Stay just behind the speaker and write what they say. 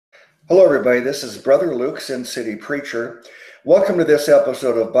Hello, everybody. This is Brother Luke, Sin City Preacher. Welcome to this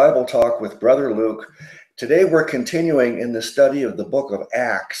episode of Bible Talk with Brother Luke. Today, we're continuing in the study of the book of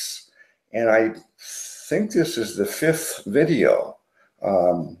Acts, and I think this is the fifth video.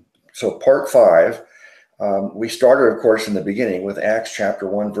 So part 5. We started, of course, in the beginning with Acts chapter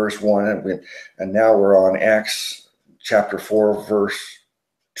 1, verse 1, and now we're on Acts chapter 4, verse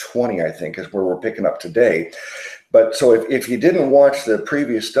 20, I think, is where we're picking up today. But so if you didn't watch the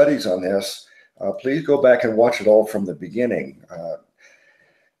previous studies on this, please go back and watch it all from the beginning.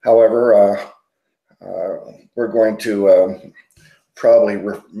 However, we're going to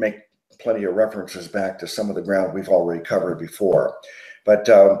probably make plenty of references back to some of the ground we've already covered before. But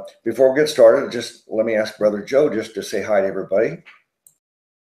before we get started, just let me ask Brother Joe just to say hi to everybody.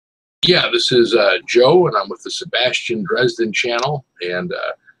 Yeah, this is Joe, and I'm with the Sebastian Dresden channel, and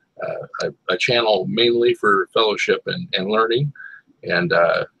a channel mainly for fellowship and learning, and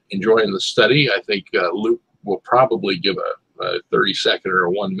enjoying the study. I think Luke will probably give a 30-second or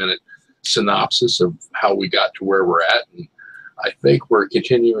a 1-minute synopsis of how we got to where we're at. And I think we're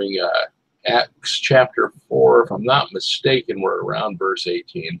continuing Acts chapter 4. If I'm not mistaken, we're around verse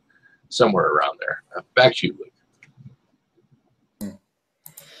 18, somewhere around there. Back to you, Luke.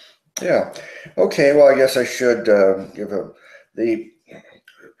 Yeah. Okay. Well, I guess I should give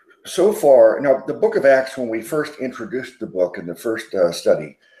so far, now the book of Acts, when we first introduced the book in the first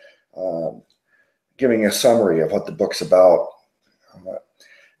study, giving a summary of what the book's about,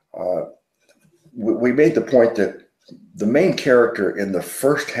 we made the point that the main character in the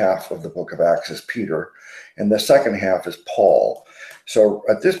first half of the book of Acts is Peter, and the second half is Paul. So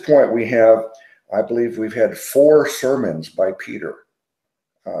at this point we have, I believe we've had 4 sermons by Peter,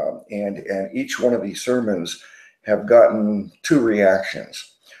 and each one of these sermons have gotten 2 reactions.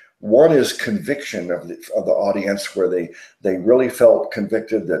 One is conviction of the audience, where they really felt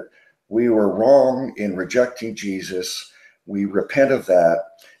convicted that we were wrong in rejecting Jesus. We repent of that,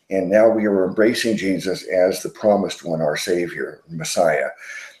 and now we are embracing Jesus as the promised one, our Savior, Messiah.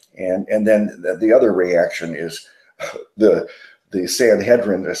 And then the other reaction is the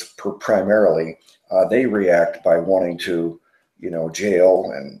Sanhedrin, primarily. They react by wanting to,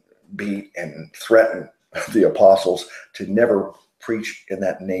 jail and beat and threaten the apostles to never preach in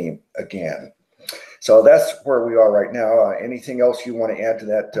that name again. So that's where we are right now. Anything else you want to add to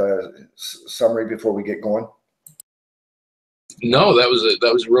that summary before we get going? No, that was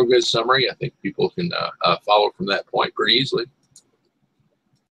a real good summary. I think people can follow from that point pretty easily.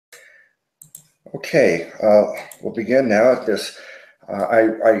 Okay, we'll begin now at this.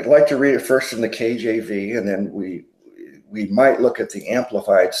 I like to read it first in the KJV, and then we might look at the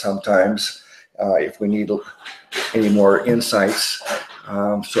Amplified sometimes if we need any more insights.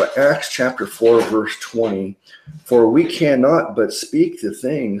 So Acts chapter 4, verse 20, for we cannot but speak the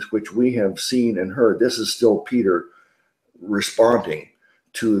things which we have seen and heard. This is still Peter responding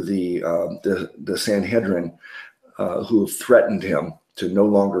to the Sanhedrin who threatened him to no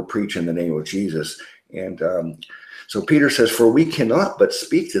longer preach in the name of Jesus. And so Peter says, for we cannot but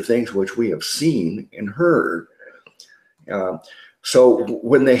speak the things which we have seen and heard. So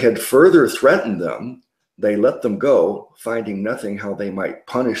when they had further threatened them, they let them go, finding nothing how they might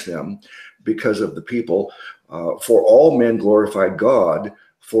punish them because of the people. For all men glorified God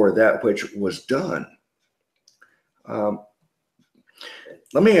for that which was done.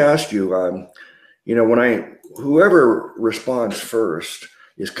 Let me ask you, whoever responds first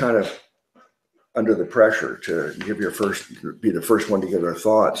is kind of under the pressure to be the first one to give their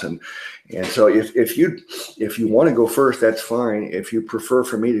thoughts, and so if you want to go first, that's fine. If you prefer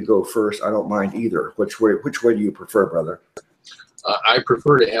for me to go first, I don't mind either. Which way do you prefer, brother? I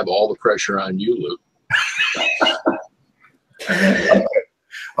prefer to have all the pressure on you, Luke.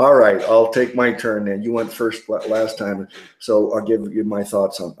 All right, I'll take my turn then. You went first last time, so I'll give you my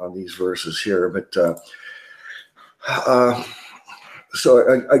thoughts on these verses here. But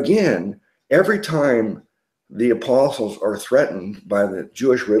so again, every time the apostles are threatened by the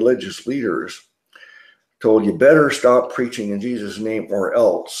Jewish religious leaders, told you better stop preaching in Jesus' name or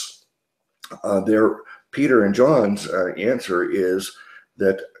else, Peter and John's answer is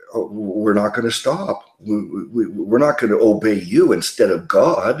that we're not going to stop. We're not going to obey you instead of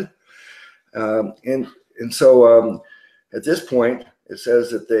God. And so at this point, it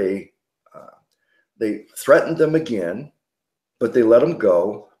says that they threatened them again, but they let them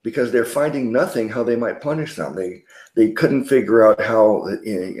go because they're finding nothing how they might punish them. They couldn't figure out how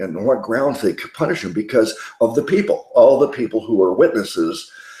and on what grounds they could punish them because of the people, all the people who were witnesses.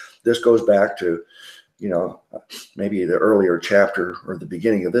 This goes back to, maybe the earlier chapter or the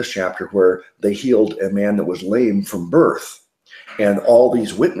beginning of this chapter where they healed a man that was lame from birth. And all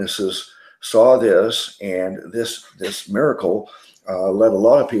these witnesses saw this, and this miracle led a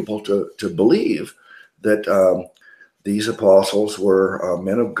lot of people to believe that these apostles were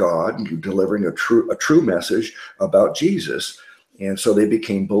men of God delivering a true message about Jesus. And so they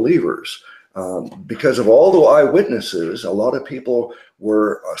became believers. Because of all the eyewitnesses, a lot of people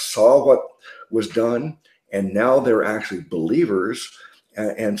saw what was done, and now they're actually believers.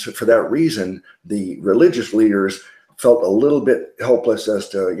 And so for that reason, the religious leaders felt a little bit helpless as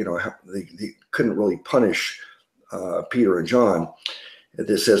to, they couldn't really punish Peter and John.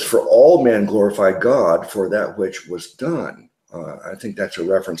 It says, for all men glorified God for that which was done. I think that's a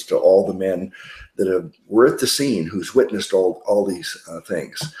reference to all the men that were at the scene who's witnessed all these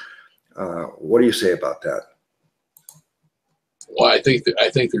things. What do you say about that? Well, I think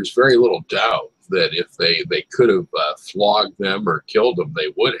there's very little doubt that if they could have flogged them or killed them,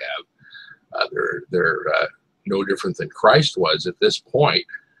 they would have. They're no different than Christ was at this point,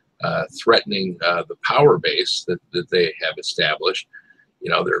 threatening the power base that they have established.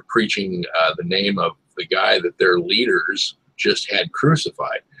 They're preaching the name of the guy that their leaders just had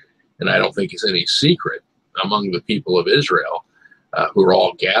crucified. And I don't think it's any secret among the people of Israel who are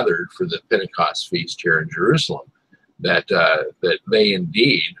all gathered for the Pentecost feast here in Jerusalem that they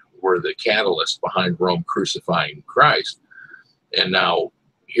indeed were the catalyst behind Rome crucifying Christ. And now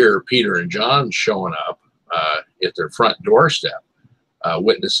here Peter and John showing up at their front doorstep,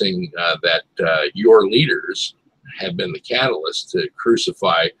 witnessing that your leaders have been the catalyst to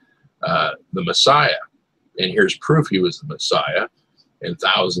crucify the Messiah. And here's proof he was the Messiah. And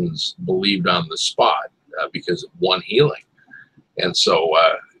thousands believed on the spot because of one healing. And so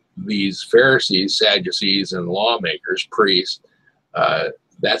these Pharisees, Sadducees, and lawmakers, priests,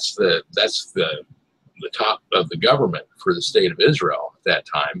 that's the top of the government for the state of Israel at that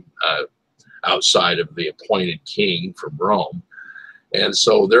time, outside of the appointed king from Rome. And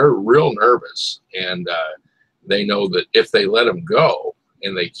so they're real nervous, and they know that if they let them go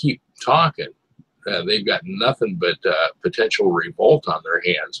and they keep talking, they've got nothing but potential revolt on their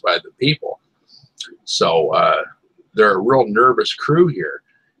hands by the people. So they're a real nervous crew here.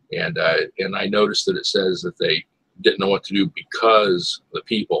 And I noticed that it says that they didn't know what to do because the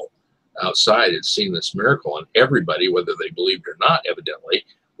people outside had seen this miracle, and everybody, whether they believed or not, evidently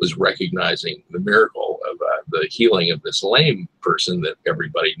was recognizing the miracle of the healing of this lame person that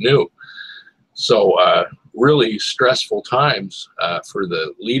everybody knew. So really stressful times for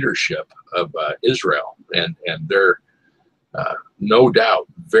the leadership of Israel, and they're no doubt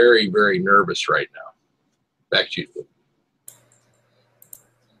very, very nervous right now. Back to you.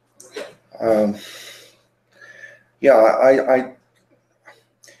 Yeah,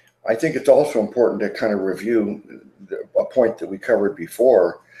 I think it's also important to kind of review a point that we covered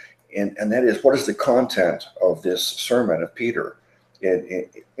before, and that is, what is the content of this sermon of Peter?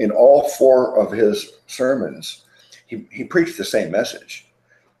 In all four of his sermons, he preached the same message,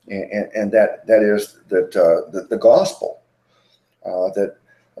 and that is that the gospel, that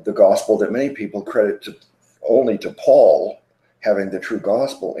the gospel that many people credit only to Paul having the true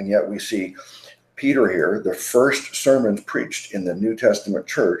gospel, and yet we see Peter here, the first sermons preached in the New Testament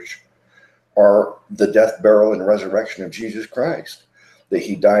church are the death, burial, and resurrection of Jesus Christ, that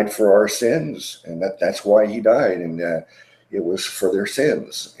he died for our sins, and that's why he died, and it was for their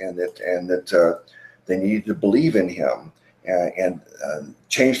sins, and that they needed to believe in him and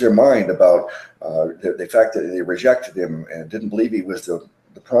change their mind about the fact that they rejected him and didn't believe he was the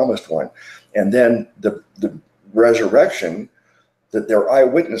promised one. And then the resurrection, that they're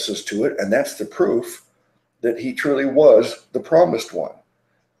eyewitnesses to it, and that's the proof that he truly was the promised one.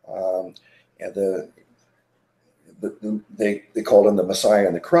 And they called him the Messiah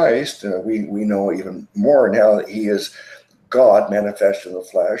and the Christ. We know even more now that he is God manifest in the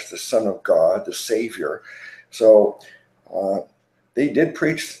flesh, the Son of God, the Savior. So they did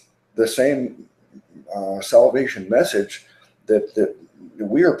preach the same salvation message that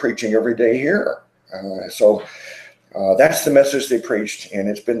we are preaching every day here. So that's the message they preached, and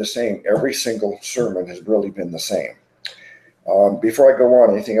it's been the same. Every single sermon has really been the same. Before I go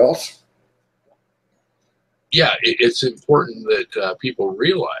on, anything else? Yeah, it's important that people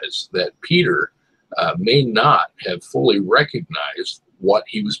realize that Peter may not have fully recognized what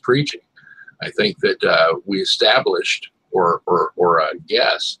he was preaching. I think that we established or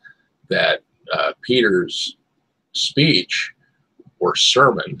guess that Peter's speech or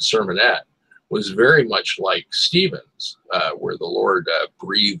sermonette was very much like Stephen's, where the Lord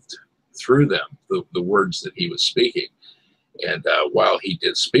breathed through them the words that he was speaking. And while he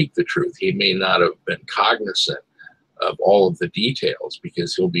did speak the truth, he may not have been cognizant of all of the details,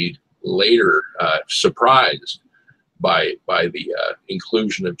 because he'll be later surprised by the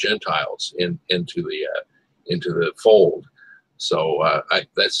inclusion of Gentiles into the fold. So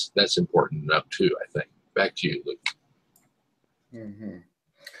that's important enough too, I think. Back to you, Luke. Mm-hmm.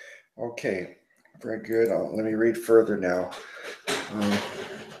 Okay, very good. Let me read further now.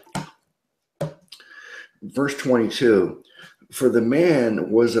 Verse 22, for the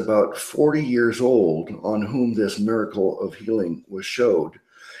man was about 40 years old on whom this miracle of healing was showed.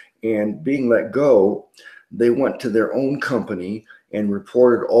 And being let go, they went to their own company and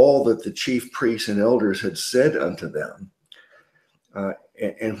reported all that the chief priests and elders had said unto them.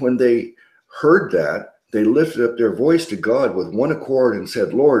 And when they heard that, they lifted up their voice to God with one accord and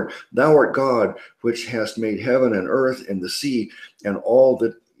said, Lord, thou art God, which hast made heaven and earth and the sea and all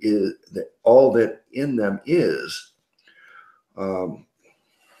that in them is.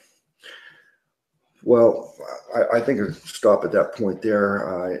 Well, I think I'll stop at that point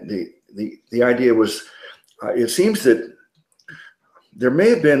there. The idea was, it seems that there may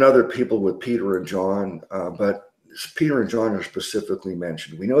have been other people with Peter and John, but Peter and John are specifically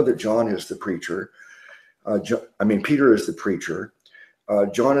mentioned. We know that John is the preacher. Peter is the preacher.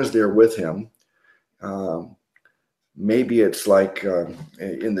 John is there with him. Maybe it's like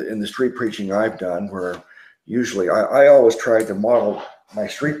in the street preaching I've done, where usually I always try to model my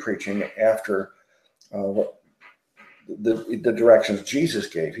street preaching after the directions Jesus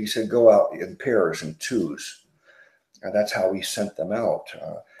gave. He said, go out in pairs and twos. And that's how he sent them out.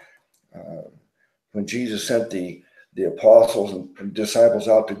 When Jesus sent the apostles and disciples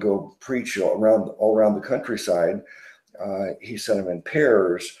out to go preach all around the countryside, he sent them in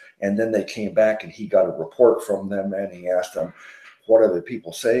pairs, and then they came back and he got a report from them, and he asked them, what are the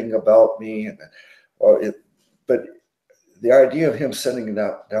people saying about me? But the idea of him sending it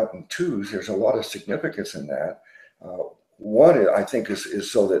out in twos, there's a lot of significance in that. One, I think,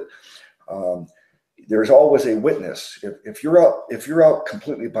 is so that there's always a witness. If you're out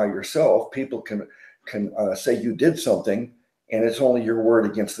completely by yourself, people can say you did something, and it's only your word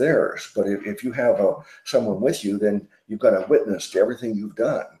against theirs. But if you have someone with you, then you've got a witness to everything you've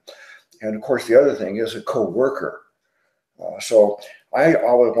done. And of course, the other thing is a co-worker. So I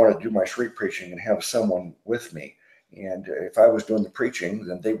always want to do my street preaching and have someone with me. And if I was doing the preaching,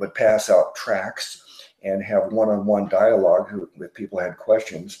 then they would pass out tracts and have one-on-one dialogue if people had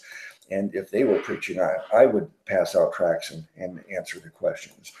questions. And if they were preaching, I would pass out tracts and answer the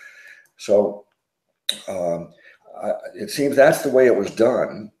questions. So it seems that's the way it was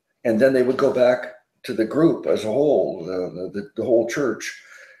done. And then they would go back to the group as a whole, the whole church.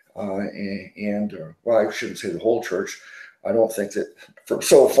 Well, I shouldn't say the whole church. I don't think that from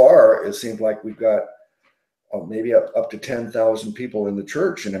so far, it seems like we've got maybe up to 10,000 people in the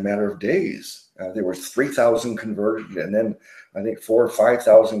church in a matter of days. There were 3,000 converted, and then I think 4,000 or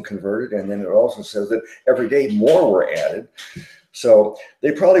 5,000 converted. And then it also says that every day more were added. So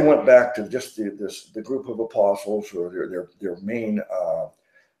they probably went back to just the group of apostles, or their main,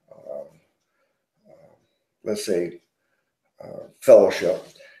 let's say, fellowship.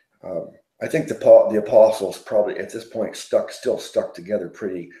 I think the apostles probably at this point still stuck together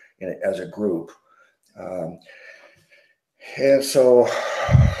pretty as a group. And so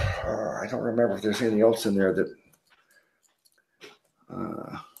I don't remember if there's anything else in there that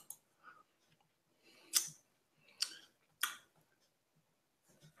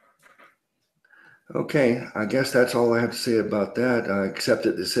okay, I guess that's all I have to say about that, except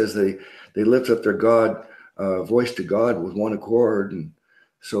that it says they lift up their voice to God with one accord, and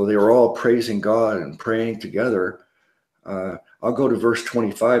so they were all praising God and praying together. I'll go to verse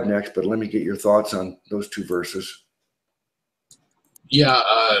 25 next, but let me get your thoughts on those two verses. Yeah,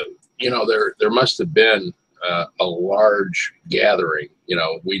 there must have been a large gathering.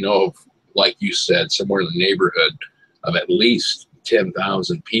 We know of, like you said, somewhere in the neighborhood of at least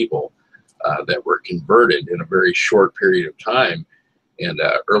 10,000 people that were converted in a very short period of time. And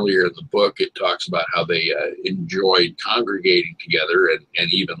earlier in the book, it talks about how they enjoyed congregating together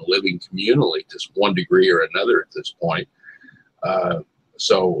and even living communally to one degree or another at this point.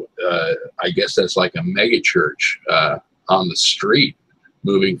 So I guess that's like a mega church on the street,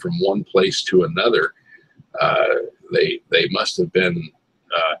 moving from one place to another. They must have been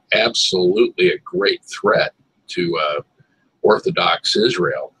absolutely a great threat to Orthodox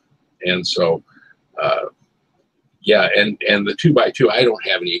Israel. And so, yeah, and the 2x2, I don't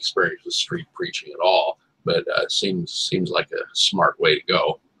have any experience with street preaching at all, but seems like a smart way to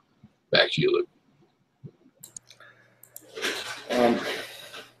go. Back to you, Luke.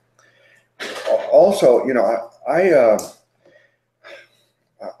 Also,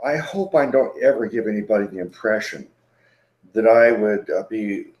 I hope I don't ever give anybody the impression that I would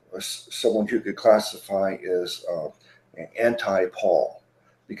be someone who could classify as anti-Paul,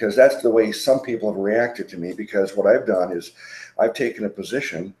 because that's the way some people have reacted to me. Because what I've done is I've taken a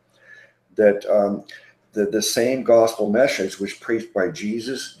position that the same gospel message was preached by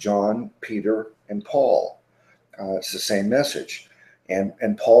Jesus, John, Peter, and Paul. It's the same message,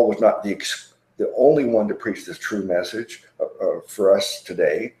 and Paul was not the only one to preach this true message for us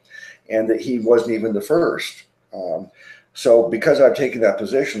today, and that he wasn't even the first. So because I've taken that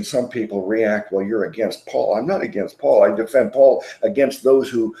position, some people react, well, you're against Paul. I'm not against Paul. I defend Paul against those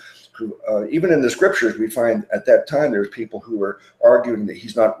who even in the scriptures, we find at that time there's people who were arguing that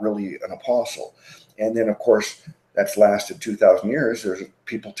he's not really an apostle. And then, of course, that's lasted 2,000 years. There's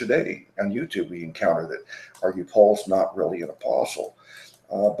people today on YouTube we encounter that argue Paul's not really an apostle.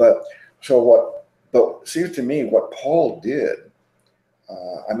 But it seems to me what Paul did,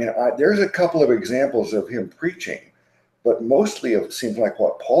 there's a couple of examples of him preaching, but mostly it seems like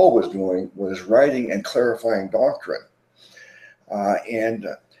what Paul was doing was writing and clarifying doctrine.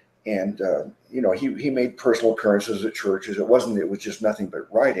 He made personal occurrences at churches. It was just nothing but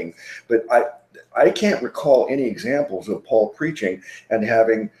writing. But I can't recall any examples of Paul preaching and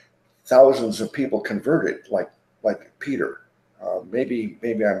having thousands of people converted like Peter. Maybe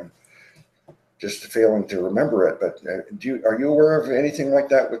I'm just failing to remember it. But are you aware of anything like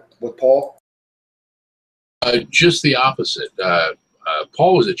that with Paul? Just the opposite.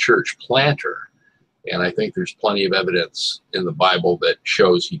 Paul was a church planter. And I think there's plenty of evidence in the Bible that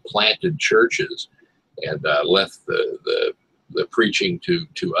shows he planted churches and left the preaching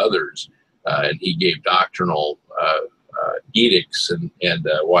to others. And he gave doctrinal edicts and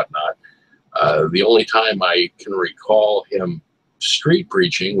whatnot. The only time I can recall him street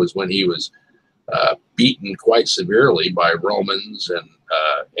preaching was when he was beaten quite severely by Romans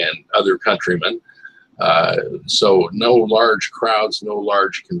and other countrymen. So no large crowds, no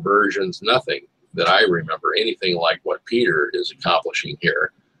large conversions, nothing that I remember anything like what Peter is accomplishing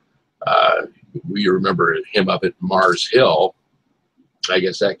here. We remember him up at Mars Hill. I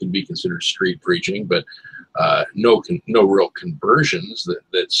guess that can be considered street preaching, but no real conversions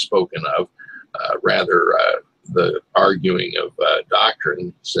that's spoken of. Rather, the arguing of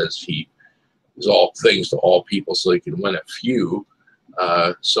doctrine says he is all things to all people so he can win a few.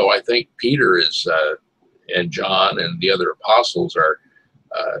 So I think Peter is and John and the other apostles are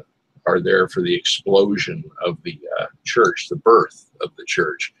there for the explosion of the church, the birth of the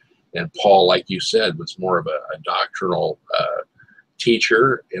church. And Paul, like you said, was more of a doctrinal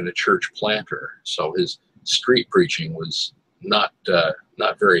teacher and a church planter. So his street preaching was not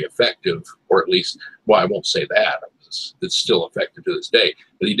very effective, or at least, well, I won't say that. It's still effective to this day.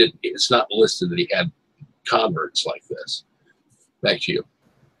 But he didn't. It's not listed that he had converts like this. Back to you.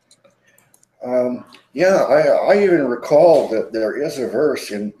 I even recall that there is a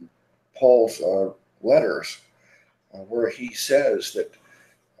verse in Paul's letters where he says that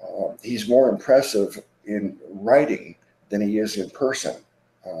he's more impressive in writing than he is in person.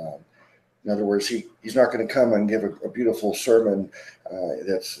 In other words, he's not going to come and give a beautiful sermon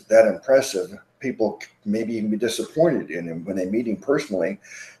that's that impressive. People maybe even be disappointed in him when they meet him personally,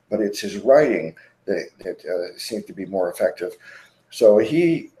 but it's his writing that seems to be more effective. So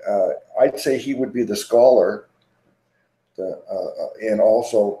I'd say he would be the scholar, and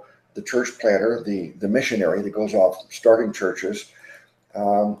also the church planter, the missionary that goes off starting churches.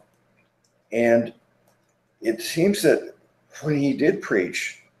 And it seems that when he did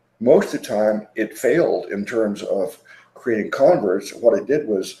preach, most of the time it failed in terms of creating converts. What it did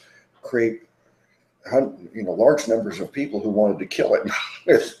was create large numbers of people who wanted to kill him.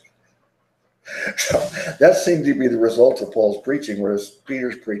 So that seemed to be the result of Paul's preaching, whereas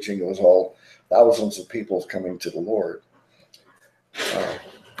Peter's preaching, it was all thousands of people coming to the Lord.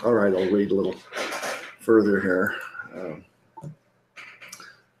 All right, I'll read a little further here.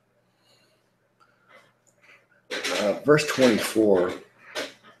 Verse 24.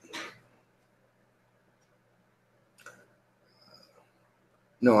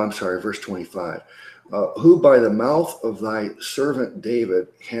 No, I'm sorry, verse 25. Who by the mouth of thy servant David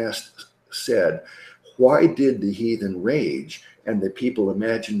hast said, why did the heathen rage and the people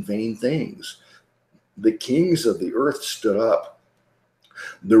imagine vain things? The kings of the earth stood up.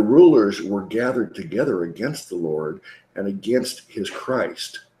 The rulers were gathered together against the Lord and against his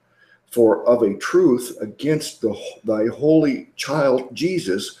Christ. For of a truth against thy holy child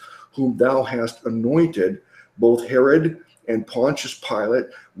Jesus, whom thou hast anointed, both Herod and Pontius Pilate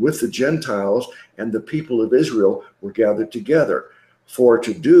with the Gentiles and the people of Israel were gathered together, for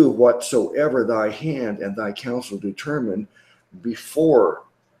to do whatsoever thy hand and thy counsel determined before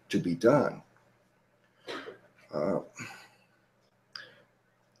to be done.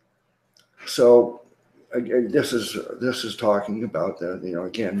 So this is talking about the,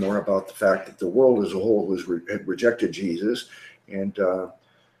 again, more about the fact that the world as a whole had rejected Jesus. And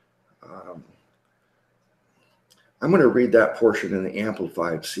I'm going to read that portion in the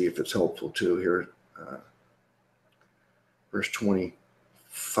Amplified, see if it's helpful too here. Verse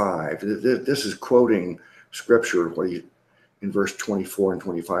 25. This is quoting scripture in verse 24 and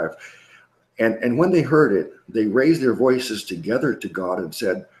 25. And when they heard it, they raised their voices together to God and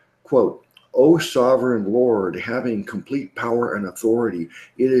said, quote, "O sovereign Lord, having complete power and authority,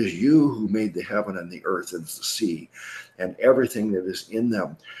 it is you who made the heaven and the earth and the sea and everything that is in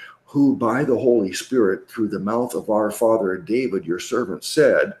them, who by the Holy Spirit, through the mouth of our father David, your servant,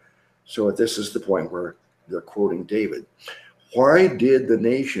 said," so this is the point where they're quoting David, "Why did the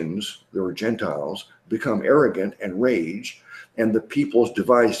nations," there were Gentiles, "become arrogant and rage, and the peoples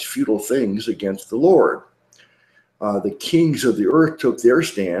devised futile things against the Lord? The kings of the earth took their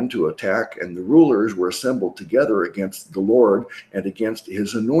stand to attack, and the rulers were assembled together against the Lord and against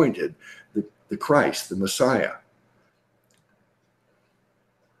his anointed, the Christ, the Messiah."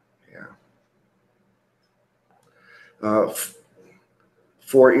 Yeah.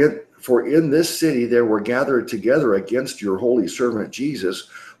 For in this city there were gathered together against your holy servant Jesus,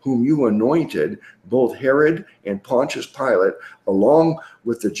 whom you anointed, both Herod and Pontius Pilate, along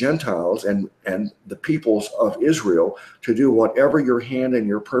with the Gentiles and the peoples of Israel, to do whatever your hand and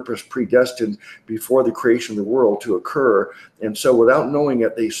your purpose predestined before the creation of the world to occur. And so without knowing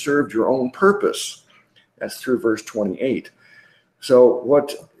it, they served your own purpose. That's through verse 28. So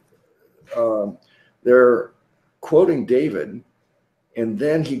what they're quoting David, and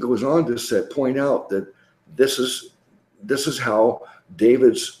then he goes on to point out that this is how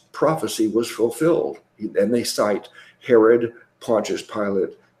David's prophecy was fulfilled. And they cite Herod, Pontius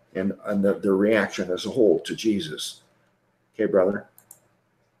Pilate, and the reaction as a whole to Jesus. Okay, brother?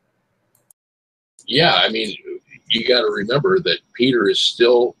 Yeah, I mean, you got to remember that Peter is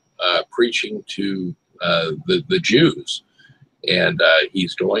still preaching to the Jews. And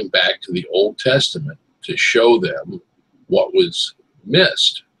he's going back to the Old Testament to show them what was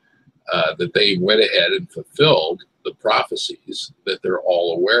missed, that they went ahead and fulfilled the prophecies that they're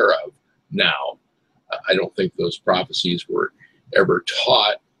all aware of now. I don't think those prophecies were ever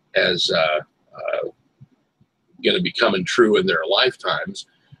taught as going to be coming true in their lifetimes,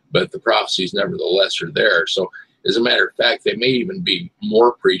 but the prophecies nevertheless are there. So as a matter of fact, they may even be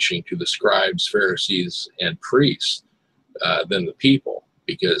more preaching to the scribes, Pharisees, and priests than the people,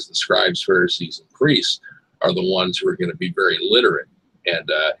 because the scribes, Pharisees, and priests are the ones who are going to be very literate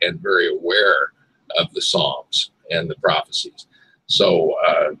and very aware of the Psalms and the prophecies. So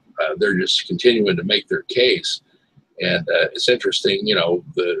they're just continuing to make their case. And it's interesting,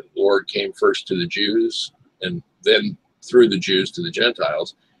 the Lord came first to the Jews and then through the Jews to the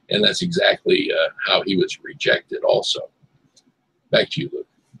Gentiles. And that's exactly how he was rejected also. Back to you, Luke.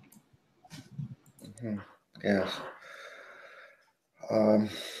 Mm-hmm. Yes.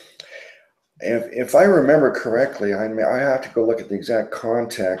 If I remember correctly, I have to go look at the exact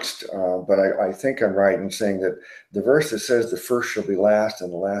context, but I think I'm right in saying that the verse that says the first shall be last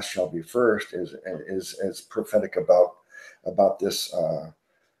and the last shall be first is prophetic about this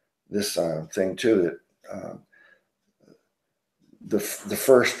thing too, that the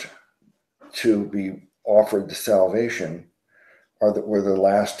first to be offered the salvation were the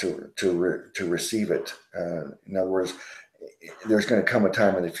last to receive it. In other words, there's going to come a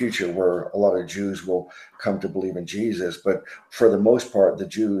time in the future where a lot of Jews will come to believe in Jesus, but for the most part, the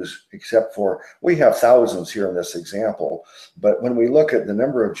Jews, except for, we have thousands here in this example, but when we look at the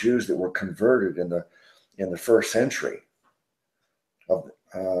number of Jews that were converted in the first century,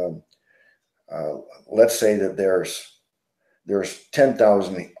 let's say that there's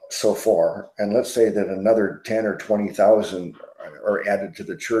 10,000 so far, and let's say that another 10 or 20,000 are added to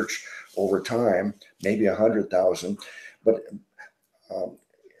the church over time, maybe 100,000. But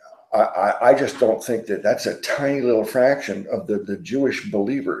I just don't think that's a tiny little fraction of the Jewish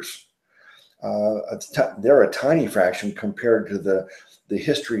believers. They're a tiny fraction compared to the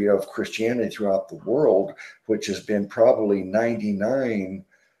history of Christianity throughout the world, which has been probably 99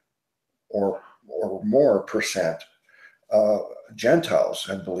 or more percent Gentiles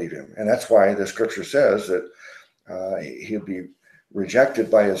and believe him. And that's why the scripture says that he'll be rejected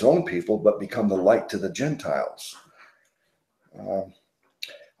by his own people, but become the light to the Gentiles.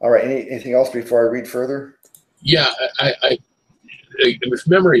 All right. Anything else before I read further? Yeah, if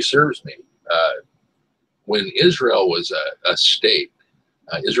memory serves me, when Israel was a state,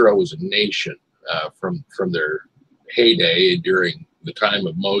 Israel was a nation from their heyday during the time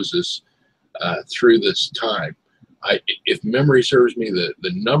of Moses through this time. If memory serves me,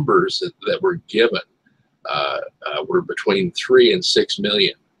 the numbers that were given were between 3 and 6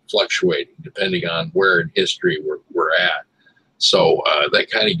 million, fluctuating depending on where in history we're at. So that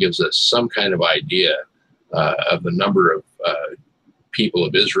kind of gives us some kind of idea of the number of people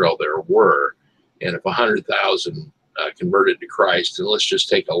of Israel there were. And if 100,000 converted to Christ, and let's just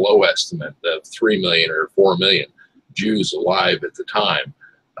take a low estimate of 3 million or 4 million Jews alive at the time,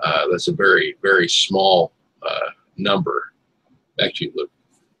 that's a very, very small number. Back to you, Luke.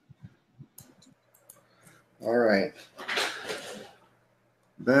 All right.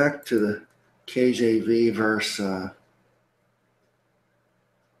 Back to the KJV verse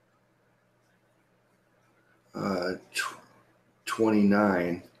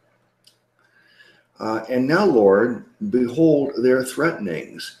 29. And now, Lord, behold their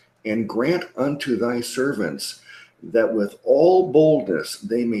threatenings, and grant unto thy servants that with all boldness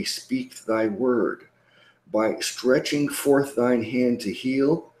they may speak thy word, by stretching forth thine hand to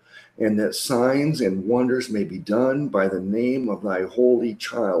heal, and that signs and wonders may be done by the name of thy holy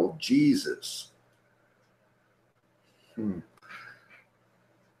child, Jesus. I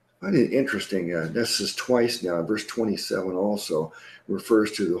find it interesting. This is twice now. Verse 27 also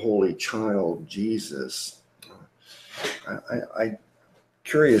refers to the holy child, Jesus. I'm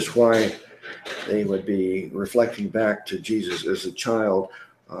curious why they would be reflecting back to Jesus as a child.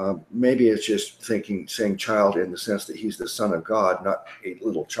 Maybe it's just saying child in the sense that he's the Son of God, not a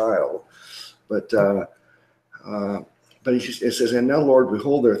little child. But it says, and now, Lord,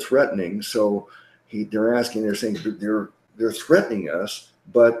 behold their threatening. So they're saying they're threatening us,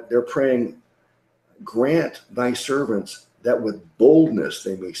 but they're praying, grant thy servants that with boldness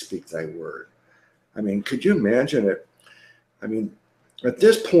they may speak thy word. I mean, could you imagine it? I mean, at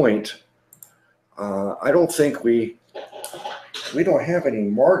this point, I don't think we don't have any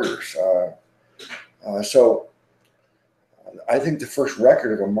martyrs. So I think the first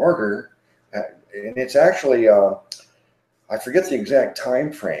record of a martyr, and it's actually, I forget the exact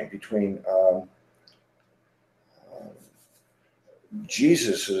time frame between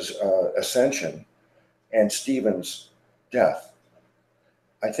Jesus's ascension and Stephen's death.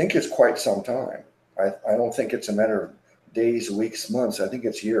 I think it's quite some time. I don't think it's a matter of days, weeks, months. I think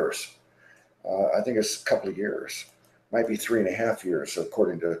it's years. I think it's a couple of years. Might be 3.5 years,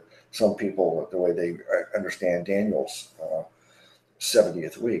 according to some people, the way they understand Daniel's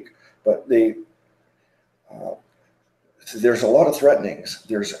 70th week. But there's a lot of threatenings.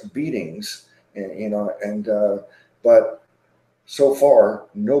 There's beatings, but so far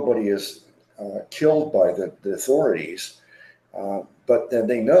nobody is killed by the authorities. But then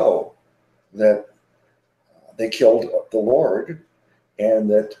they know that they killed the Lord, and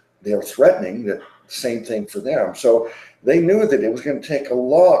that they're threatening that same thing for them. So they knew that it was going to take a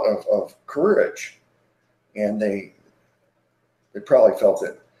lot of courage, and they probably felt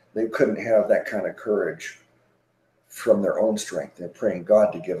that they couldn't have that kind of courage from their own strength. They're praying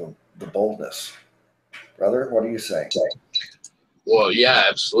God to give them the boldness. Brother, what do you say? Well, yeah,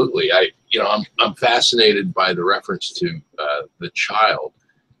 absolutely. I'm fascinated by the reference to the child.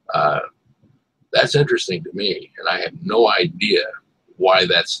 That's interesting to me, and I have no idea why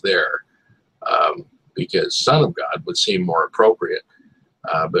that's there, because Son of God would seem more appropriate,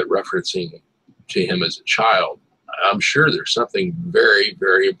 but referencing to him as a child, I'm sure there's something very,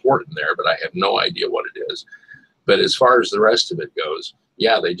 very important there, but I have no idea what it is. But as far as the rest of it goes,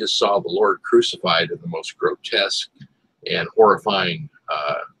 yeah, they just saw the Lord crucified in the most grotesque and horrifying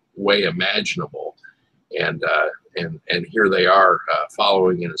way imaginable, and here they are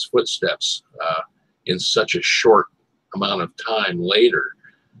following in his footsteps in such a short amount of time later.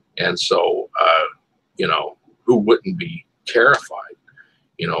 And so, who wouldn't be terrified?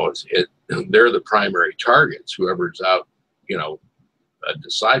 They're the primary targets, whoever's out, a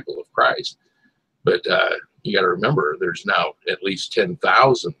disciple of Christ. But you got to remember, there's now at least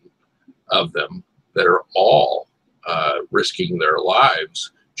 10,000 of them that are all risking their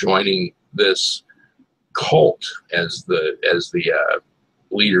lives, joining this cult, as the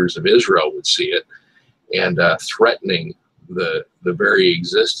leaders of Israel would see it, and threatening the very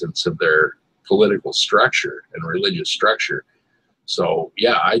existence of their political structure and religious structure. So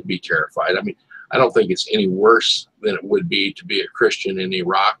yeah, I'd be terrified. I mean, I don't think it's any worse than it would be to be a Christian in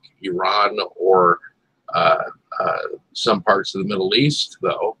Iraq, Iran, or some parts of the Middle East,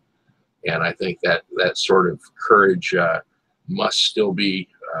 though. And I think that sort of courage must still be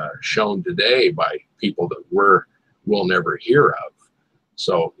shown today by people that we'll never hear of.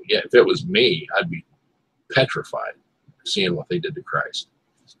 So yeah, if it was me, I'd be petrified seeing what they did to Christ.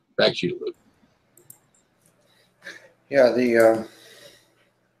 Back to you, Luke. Yeah,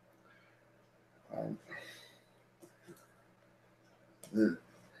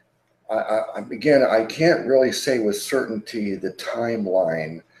 again, I can't really say with certainty the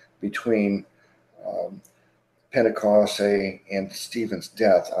timeline between Pentecost, say, and Stephen's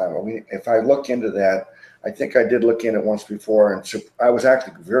death. If I look into that, I think I did look in it once before, and I was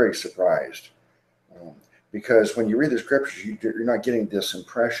actually very surprised because when you read the scriptures, you're not getting this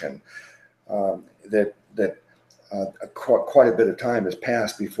impression that quite a bit of time has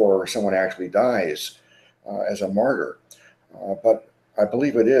passed before someone actually dies as a martyr. But I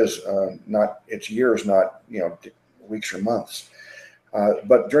believe it is not. It's years, not weeks or months.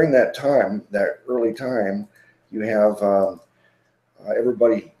 But during that time, that early time, you have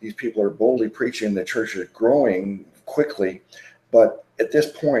everybody. These people are boldly preaching. The church is growing quickly, but at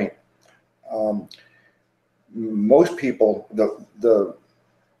this point, most people, the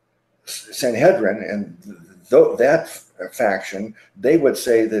Sanhedrin and that faction, they would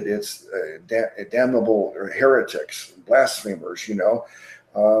say that it's damnable or heretics, blasphemers,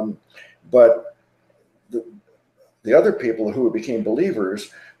 but the other people who became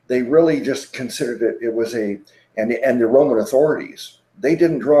believers, they really just considered it was and the Roman authorities, they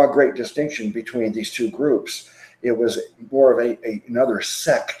didn't draw a great distinction between these two groups. It was more of another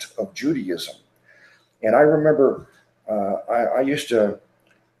sect of Judaism. And I remember I used to,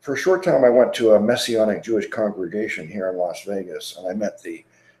 for a short time, I went to a Messianic Jewish congregation here in Las Vegas, and I met the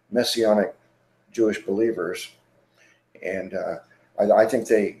Messianic Jewish believers. And I think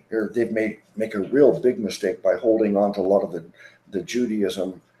they've make a real big mistake by holding on to a lot of the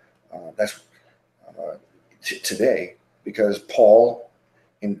Judaism that's today, because Paul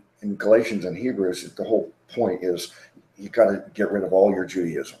in Galatians and Hebrews, the whole point is you got to get rid of all your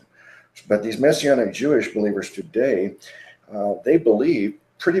Judaism. But these Messianic Jewish believers today, they believe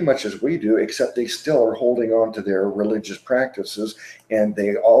pretty much as we do, except they still are holding on to their religious practices, and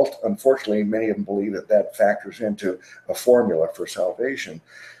they all, unfortunately, many of them believe that factors into a formula for salvation.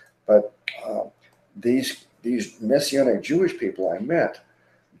 But these Messianic Jewish people I met,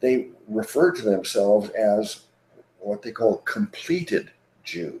 they refer to themselves as what they call completed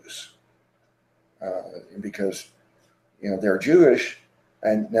Jews, because they're Jewish,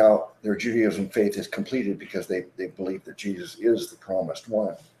 and now their Judaism faith is completed because they believe that Jesus is the promised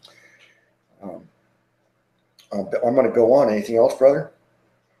one. I'm going to go on. Anything else, brother?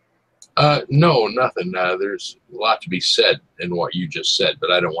 No, nothing. There's a lot to be said in what you just said,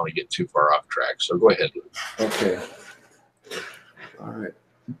 but I don't want to get too far off track. So go ahead, Luke. Okay. All right.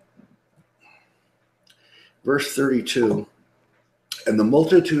 Verse 32. And the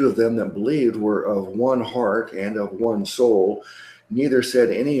multitude of them that believed were of one heart and of one soul. Neither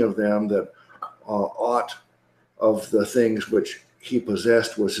said any of them that aught of the things which he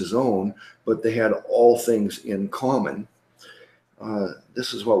possessed was his own, but they had all things in common.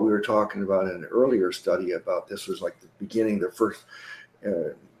 This is what we were talking about in an earlier study about. This was like the beginning, the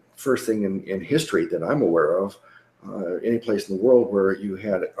first thing in history that I'm aware of, any place in the world where you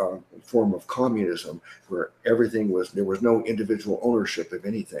had a form of communism, where there was no individual ownership of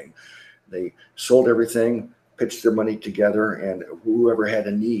anything. They sold everything, pitched their money together, and whoever had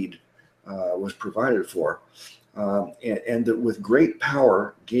a need was provided for. And that with great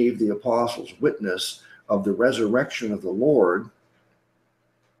power gave the apostles witness of the resurrection of the Lord,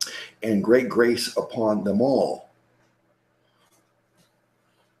 and great grace upon them all.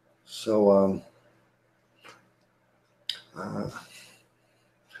 So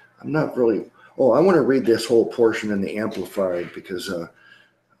I'm not really. Oh, I want to read this whole portion in the Amplified, because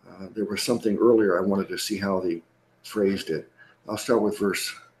there was something earlier I wanted to see how they phrased it. I'll start with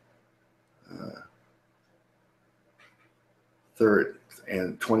verse 3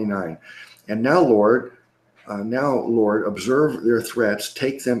 and 29. And now, Lord, observe their threats,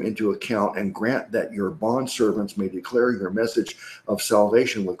 take them into account, and grant that your bondservants may declare your message of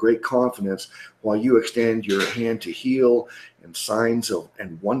salvation with great confidence, while you extend your hand to heal, and signs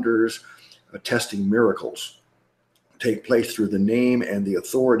and wonders, attesting miracles, take place through the name and the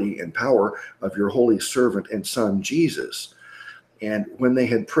authority and power of your holy servant and son, Jesus. And when they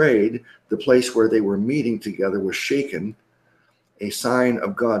had prayed, the place where they were meeting together was shaken, a sign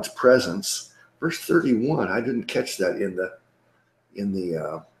of God's presence. Verse 31, I didn't catch that in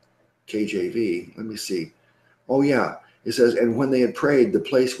the KJV. Let me see. Oh yeah, it says, and when they had prayed, the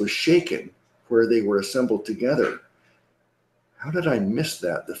place was shaken where they were assembled together. How did I miss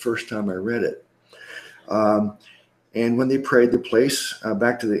that the first time I read it? And when they prayed, the place,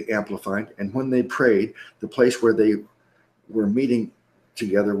 back to the Amplified, and when they prayed, the place where they were meeting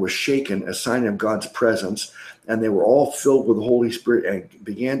together was shaken, a sign of God's presence, and they were all filled with the Holy Spirit and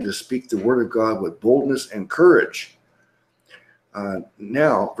began to speak the word of God with boldness and courage.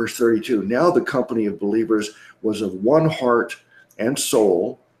 Now, verse 32, now the company of believers was of one heart and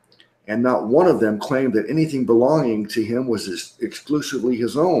soul, and not one of them claimed that anything belonging to him was exclusively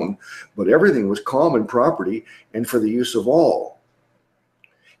his own, but everything was common property and for the use of all.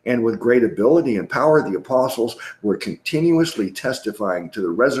 And with great ability and power, the apostles were continuously testifying to the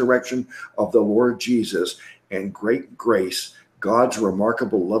resurrection of the Lord Jesus, and great grace, God's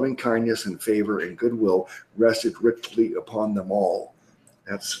remarkable loving kindness and favor and goodwill rested richly upon them all.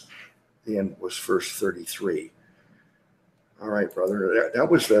 That's the end, was verse 33. All right, brother.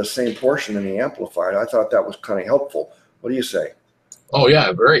 That was the same portion in the Amplified. I thought that was kind of helpful. What do you say? Oh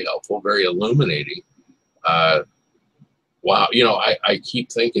yeah, very helpful, very illuminating. Wow, I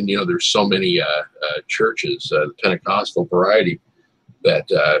keep thinking, there's so many churches, the Pentecostal variety, that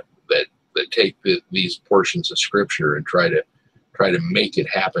take these portions of Scripture and try to make it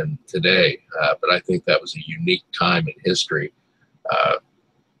happen today. But I think that was a unique time in history.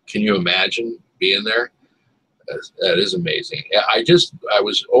 Can you imagine being there? That is amazing. I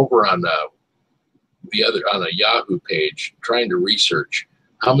was over on on a Yahoo page trying to research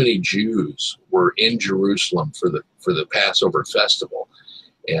how many Jews were in Jerusalem for the Passover festival,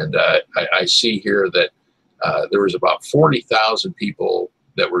 and I see here that there was about 40,000 people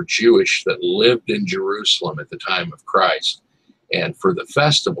that were Jewish that lived in Jerusalem at the time of Christ, and for the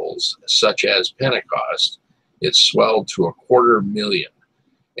festivals such as Pentecost, it swelled to 250,000.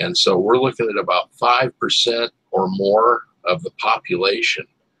 And so we're looking at about 5% or more of the population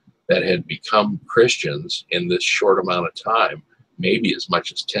that had become Christians in this short amount of time, maybe as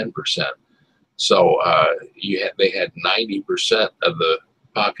much as 10%. So they had 90% of the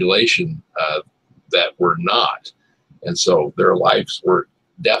population that were not. And so their lives were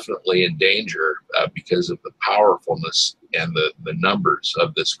definitely in danger because of the powerfulness and the numbers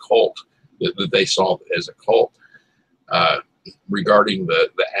of this cult that they saw as a cult. Regarding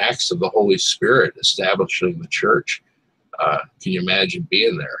the acts of the Holy Spirit establishing the church, can you imagine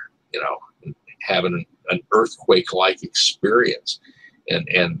being there, having an earthquake-like experience and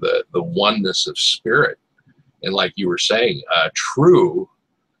the oneness of spirit? And like you were saying, a true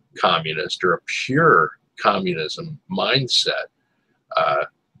communist or a pure communism mindset.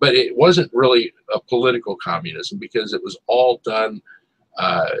 But it wasn't really a political communism because it was all done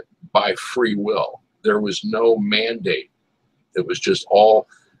by free will. There was no mandate. It was just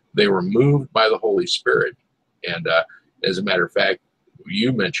they were moved by the Holy Spirit. And as a matter of fact,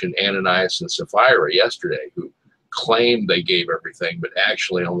 you mentioned Ananias and Sapphira yesterday, who claimed they gave everything, but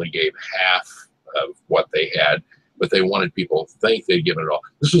actually only gave half of what they had, but they wanted people to think they'd given it all.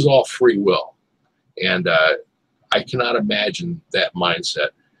 This was all free will. And I cannot imagine that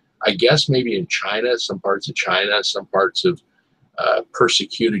mindset. I guess maybe in China, some parts of China, some parts of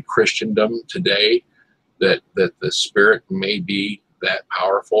persecuted Christendom today, that the spirit may be that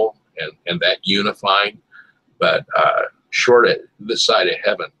powerful and that unifying, but short of this side of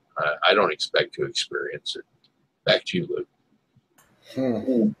heaven, I don't expect to experience it. Back to you,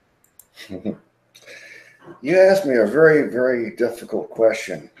 Luke. You asked me a very, very difficult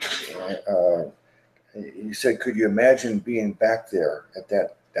question. You said, could you imagine being back there at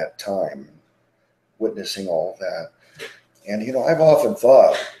that time, witnessing all that? And, I've often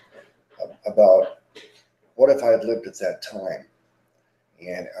thought about what if I had lived at that time?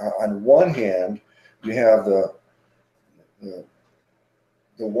 And on one hand, you have the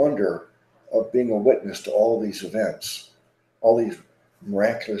wonder of being a witness to all these events, all these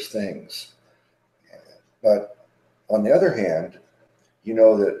miraculous things. But on the other hand, you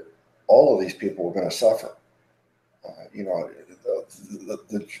know that all of these people were going to suffer.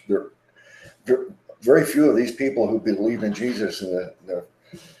 Very few of these people who believed in Jesus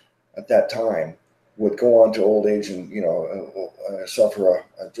at that time would go on to old age and suffer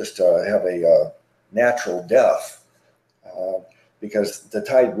have a natural death, because the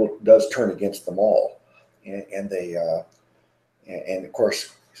tide does turn against them all, and of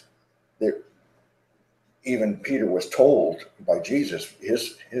course even Peter was told by Jesus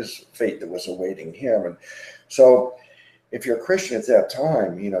his fate that was awaiting him. And so if you're a Christian at that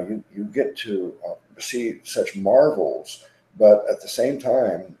time, you get to see such marvels, but at the same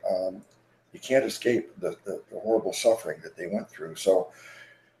time, you can't escape the horrible suffering that they went through. So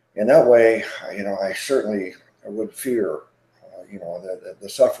in that way, I certainly would fear, the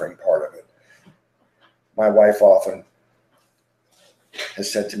suffering part of it. My wife often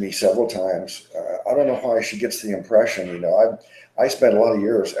has said to me several times, I don't know how she gets the impression, I spent a lot of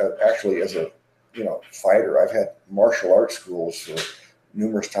years actually as a, fighter. I've had martial arts schools for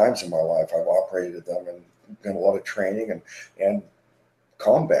numerous times in my life. I've operated them and done a lot of training and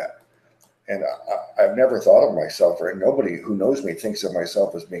combat. And I've never thought of myself, or nobody who knows me thinks of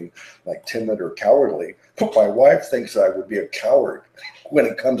myself as being like timid or cowardly. But my wife thinks I would be a coward when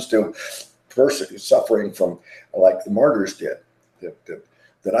it comes to suffering from, like the martyrs did,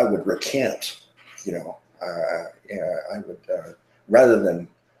 that I would recant, you know, I would, rather than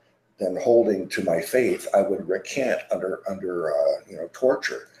holding to my faith, I would recant under you know,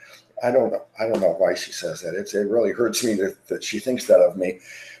 torture. I don't know why she says that. It really hurts me that she thinks that of me,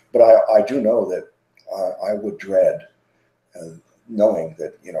 but I do know that I would dread knowing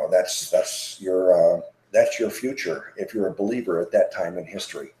that, you know, that's your future if you're a believer at that time in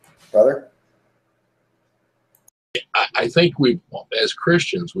history, brother. I think as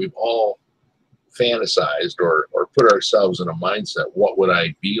Christians, we've all fantasized or put ourselves in a mindset. What would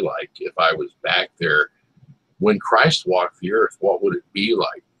I be like if I was back there when Christ walked the earth? What would it be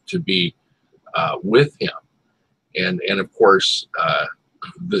like to be with him? And of course,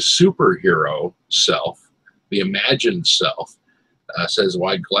 the superhero self, the imagined self, says,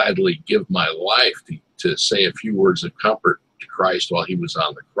 well, I'd gladly give my life to say a few words of comfort to Christ while he was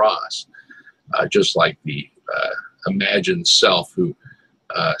on the cross. Just like the imagined self who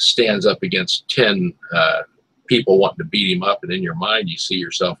stands up against 10 people wanting to beat him up, and in your mind you see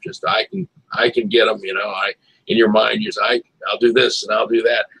yourself just, I can get them, you know. In your mind you say, I'll do this and I'll do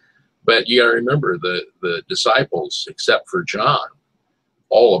that. But you got to remember, the disciples, except for John,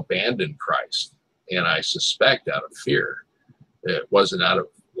 all abandoned Christ, and I suspect out of fear. It wasn't out of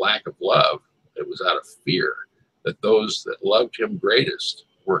lack of love, it was out of fear that those that loved him greatest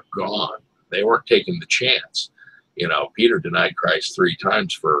were gone. They weren't taking the chance. You know, Peter denied Christ 3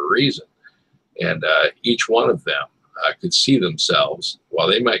 times for a reason. And each one of them could see themselves, well,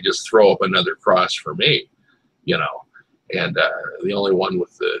 they might just throw up another cross for me, you know. And the only one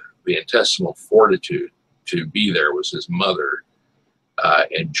with the intestinal fortitude to be there was his mother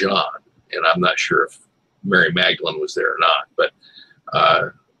and John. And I'm not sure if Mary Magdalene was there or not. But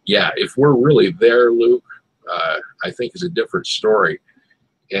yeah, if we're really there, Luke, I think is a different story.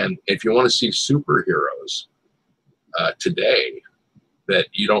 And if you want to see superheroes today, that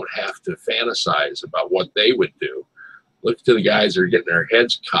you don't have to fantasize about what they would do. Look to the guys that are getting their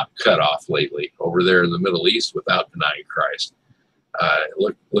heads cut off lately over there in the Middle East without denying Christ.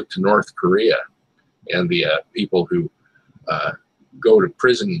 Look to North Korea and the people who go to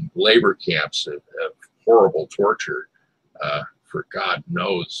prison labor camps of horrible torture for God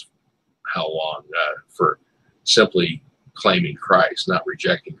knows how long, for simply claiming Christ, not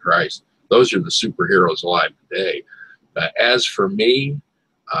rejecting Christ. Those are the superheroes alive today. As for me,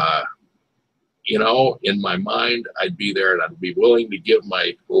 you know, in my mind, I'd be there and I'd be willing to give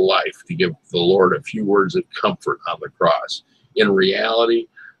my life to give the Lord a few words of comfort on the cross. In reality,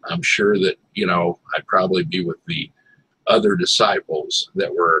 I'm sure that, you know, I'd probably be with the other disciples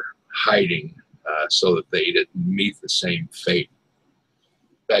that were hiding so that they didn't meet the same fate.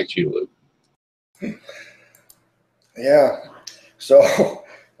 Back to you, Luke. Yeah. So,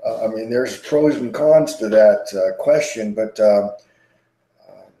 I mean, there's pros and cons to that question, but to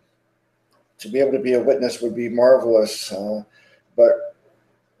be able to be a witness would be marvelous, but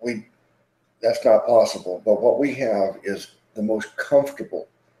that's not possible. But what we have is the most comfortable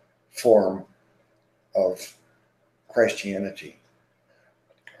form of Christianity.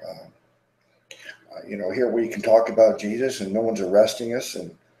 You know, here we can talk about Jesus and no one's arresting us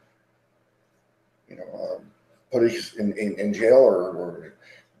and, you know, put us in jail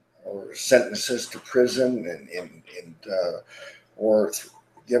or sentences to prison and or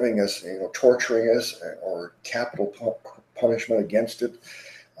giving us, you know, torturing us or capital punishment against it.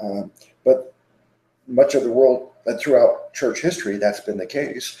 But much of the world, throughout church history, that's been the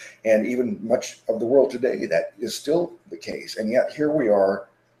case. And even much of the world today, that is still the case. And yet here we are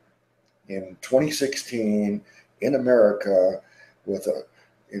in 2016 in America with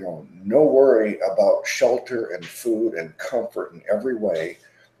you know, no worry about shelter and food and comfort in every way.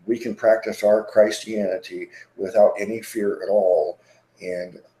 We can practice our Christianity without any fear at all.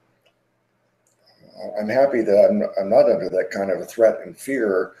 And I'm happy that I'm not under that kind of a threat and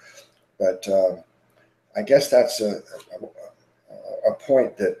fear, but I guess that's a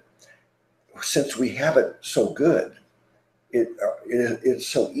point that since we have it so good, it's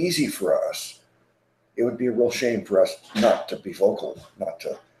so easy for us. It would be a real shame for us not to be vocal, not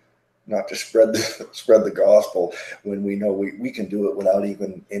to spread the gospel when we know we can do it without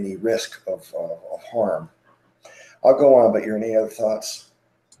even any risk of harm. I'll go on, but any other thoughts?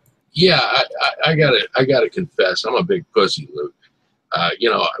 Yeah, I gotta confess, I'm a big pussy, Luke. You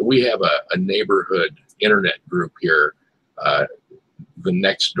know, we have a neighborhood internet group here, the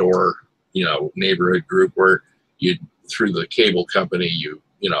next door, you know, neighborhood group where you, through the cable company, you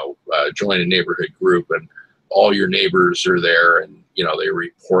join a neighborhood group, and all your neighbors are there, and they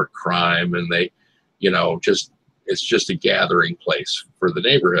report crime, and they, it's just a gathering place for the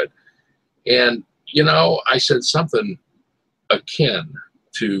neighborhood. And I said something akin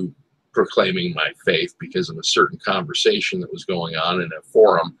to proclaiming my faith because of a certain conversation that was going on in a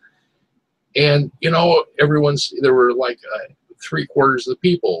forum. And there were like 3/4 of the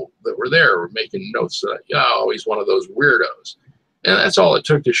people that were there were making notes that he's one of those weirdos. And that's all it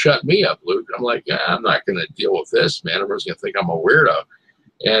took to shut me up, Luke. I'm like, I'm not going to deal with this, man. Everyone's going to think I'm a weirdo.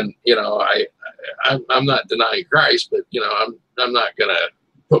 And I'm not denying Christ, but I'm not going to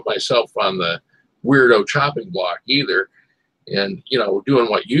put myself on the weirdo chopping block either. And doing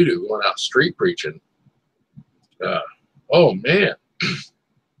what you do, going out street preaching. Oh man,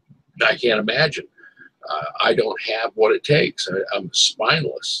 I can't imagine. I don't have what it takes. I'm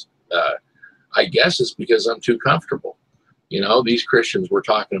spineless. I guess it's because I'm too comfortable. These Christians we're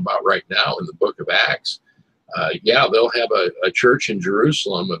talking about right now in the book of Acts, they'll have a church in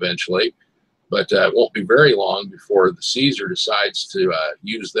Jerusalem eventually, but it won't be very long before the Caesar decides to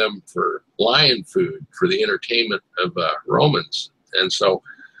use them for lion food for the entertainment of Romans. And so,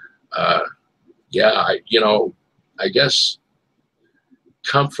 I guess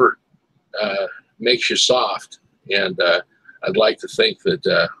comfort makes you soft, and I'd like to think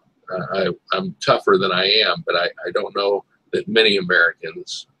that I'm tougher than I am, but I don't know that many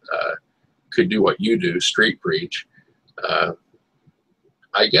Americans could do what you do, street preach.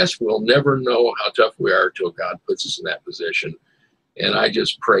 I guess we'll never know how tough we are till God puts us in that position. And I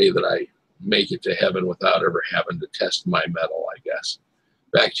just pray that I make it to heaven without ever having to test my mettle, I guess.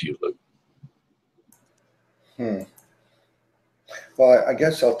 Back to you, Luke. Well, I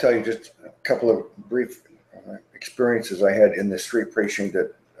guess I'll tell you just a couple of brief experiences I had in the street preaching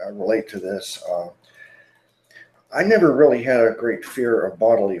that relate to this. I never really had a great fear of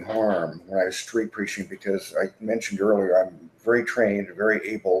bodily harm when I was street preaching because I mentioned earlier I'm very trained, very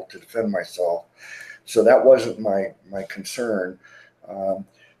able to defend myself. So that wasn't my concern.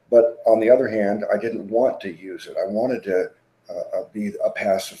 But on the other hand, I didn't want to use it. I wanted to be a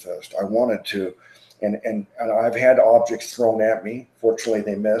pacifist. I wanted to, and I've had objects thrown at me. Fortunately,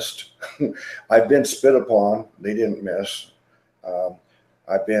 they missed. I've been spit upon. They didn't miss.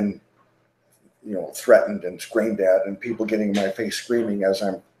 I've been threatened and screamed at, and people getting in my face screaming as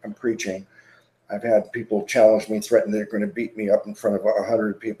I'm preaching. I've had people challenge me, threaten they're going to beat me up in front of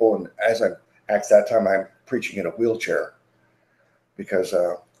 100 people, and at that time I'm preaching in a wheelchair because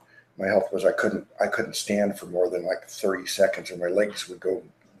my health was I couldn't stand for more than like 30 seconds, and my legs would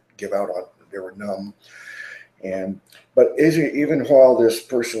give out on. They were numb. But even while this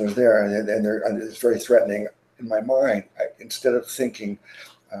person was there, and it's very threatening in my mind, instead of thinking.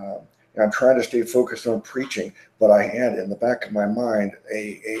 I'm trying to stay focused on preaching, but I had in the back of my mind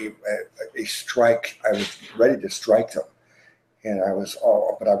a strike. I was ready to strike them, and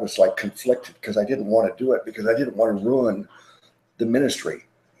but I was like conflicted because I didn't want to do it because I didn't want to ruin the ministry.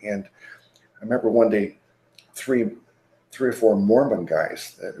 And I remember one day, three or four Mormon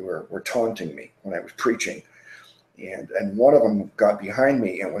guys that were taunting me when I was preaching, and one of them got behind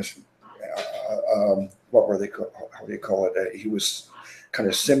me and was what were they? How do you call it? He was kind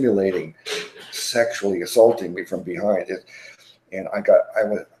of simulating sexually assaulting me from behind it, and I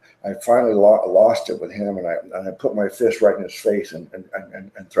finally lost it with him, and I put my fist right in his face and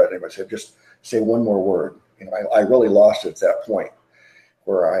threatened him. I said, just say one more word. I really lost it at that point,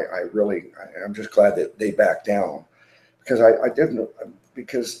 where I'm just glad that they backed down, because I didn't,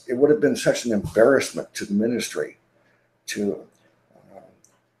 because it would have been such an embarrassment to the ministry, and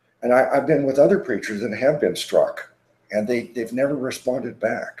I've been with other preachers that have been struck. And they've never responded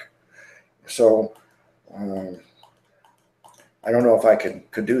back. So I don't know if I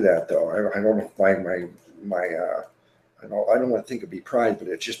could do that though. I don't know if I don't want to think it'd be pride, but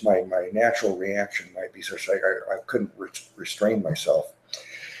it's just my natural reaction might be such like I couldn't restrain myself.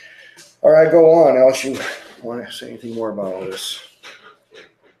 All right, go on. Unless you want to say anything more about all this.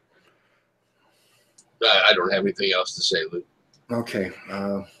 I don't have anything else to say, Luke. Okay.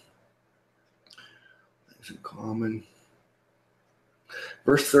 Is it common?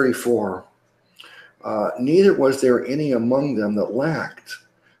 Verse 34, neither was there any among them that lacked,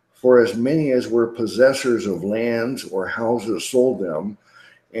 for as many as were possessors of lands or houses sold them,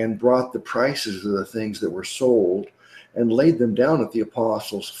 and brought the prices of the things that were sold, and laid them down at the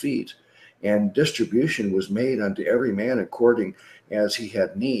apostles' feet. And distribution was made unto every man according as he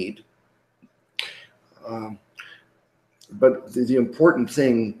had need. But the important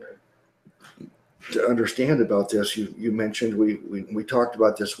thing to understand about this, you mentioned, we talked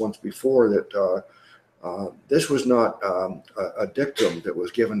about this once before, that This was not a dictum that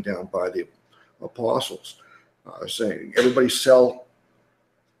was given down by the apostles, saying, everybody sell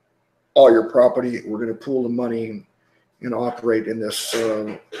all your property. We're going to pool the money and operate in this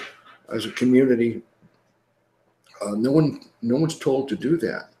as a community. No one's told to do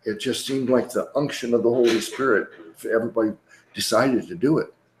that. It just seemed like the unction of the Holy Spirit. Everybody decided to do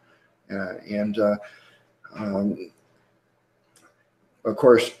it, of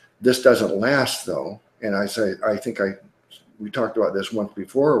course, this doesn't last though. And I think we talked about this once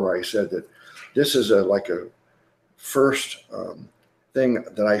before, where I said that this is like a first thing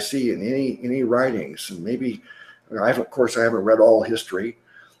that I see in any writings. And maybe of course, I haven't read all history,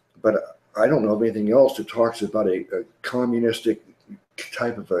 but I don't know of anything else that talks about a communistic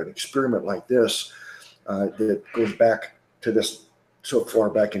type of an experiment like this that goes back to this so far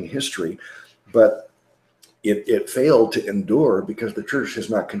back in history. But it failed to endure because the church has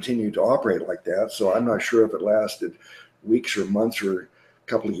not continued to operate like that. So I'm not sure if it lasted weeks or months or a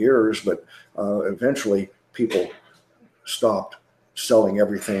couple of years, but eventually people stopped selling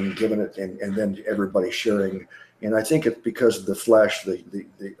everything, giving it, and then everybody sharing. And I think it's because of the flesh,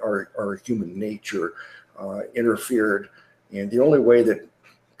 our human nature interfered. And the only way that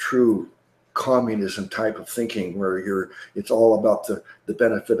true communism type of thinking, where it's all about the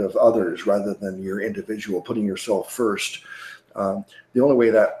benefit of others rather than your individual, putting yourself first, the only way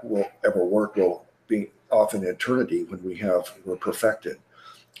that will ever work will be off in eternity when we're perfected.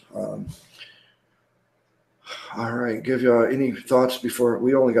 All right, give you any thoughts before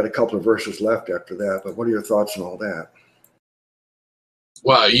we only got a couple of verses left after that, but what are your thoughts on all that?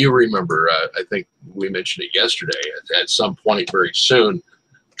 Well, you remember, I think we mentioned it yesterday, at some point very soon,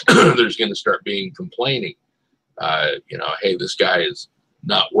 there's going to start being complaining, hey, this guy is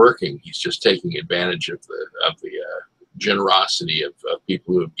not working. He's just taking advantage of the generosity of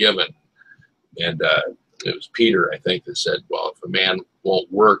people who have given. And it was Peter, I think, that said, well, if a man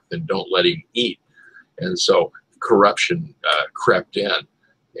won't work, then don't let him eat. And so corruption crept in.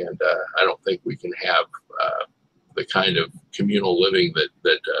 And I don't think we can have the kind of communal living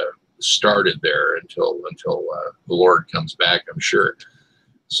that started there until the Lord comes back, I'm sure.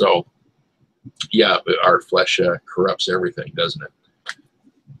 So, yeah, but our flesh corrupts everything, doesn't it?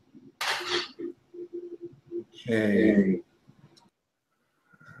 Okay.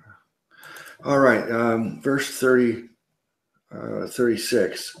 All right. Verse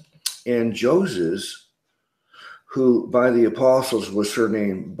 36. And Joseph, who by the apostles was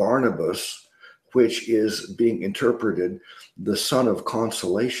surnamed Barnabas, which is being interpreted the son of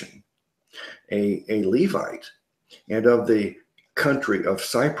consolation, a Levite, and of the country of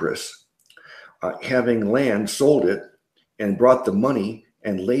Cyprus, having land, sold it, and brought the money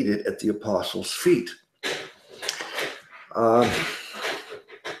and laid it at the apostles' feet. I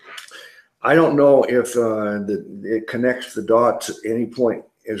don't know if it connects the dots at any point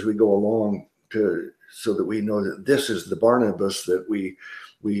as we go along so that we know that this is the Barnabas that we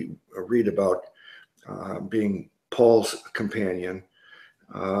read about being Paul's companion.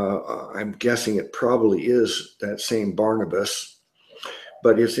 I'm guessing it probably is that same Barnabas.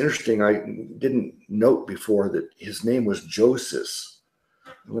 But it's interesting, I didn't note before that his name was Joseph.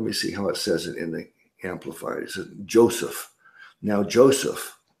 Let me see how it says it in the Amplified. It says Joseph. Now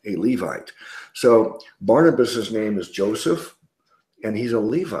Joseph, a Levite. So Barnabas's name is Joseph, and he's a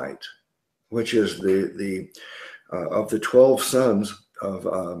Levite, which is the of the 12 sons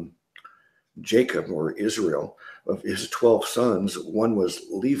of Jacob or Israel. Of his 12 sons, one was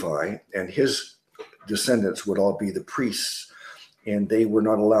Levi, and his descendants would all be the priests. And they were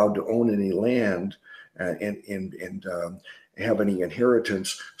not allowed to own any land and have any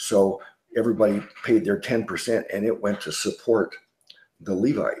inheritance. So everybody paid their 10%, and it went to support the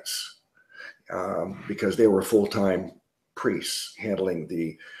Levites because they were full-time priests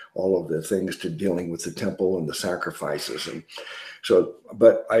handling all of the things to dealing with the temple and the sacrifices. And so,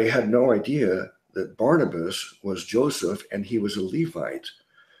 but I had no idea that Barnabas was Joseph and he was a Levite.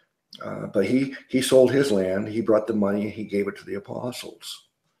 But he sold his land, he brought the money, he gave it to the apostles.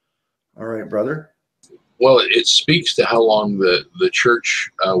 All right, brother. Well, it speaks to how long the church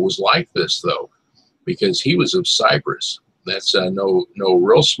was like this, though, because he was of Cyprus. That's no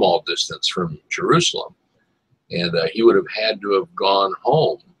real small distance from Jerusalem. And he would have had to have gone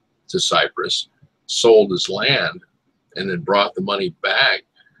home to Cyprus, sold his land, and then brought the money back.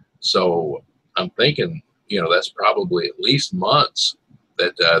 So I'm thinking, that's probably at least months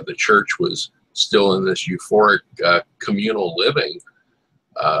that the church was still in this euphoric communal living.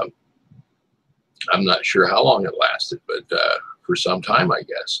 I'm not sure how long it lasted, but for some time, I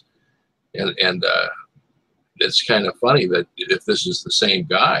guess. And it's kind of funny that if this is the same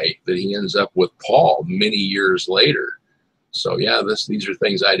guy, that he ends up with Paul many years later. So yeah, these are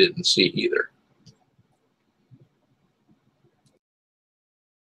things I didn't see either.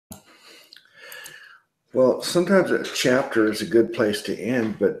 Well, sometimes a chapter is a good place to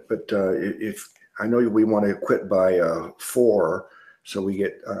end, but if I know we want to quit by 4, so we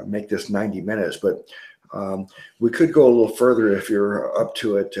get make this 90 minutes, but we could go a little further if you're up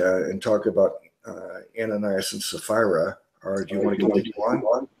to it and talk about Ananias and Sapphira. Or do you want to continue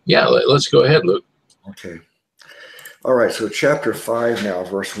on? Yeah, let's go ahead, Luke. Okay. All right. So chapter 5 now,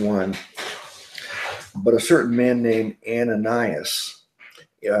 verse 1. But a certain man named Ananias,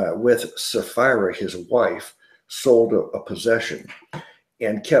 with Sapphira, his wife, sold a possession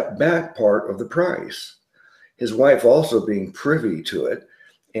and kept back part of the price. His wife also being privy to it,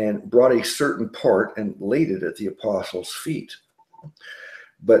 and brought a certain part and laid it at the apostles' feet.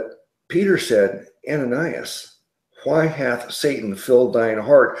 But Peter said, Ananias, why hath Satan filled thine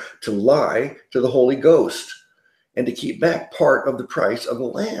heart to lie to the Holy Ghost and to keep back part of the price of the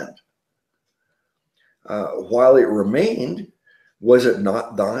land? While it remained, was it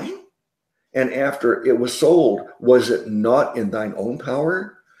not thine? And after it was sold, was it not in thine own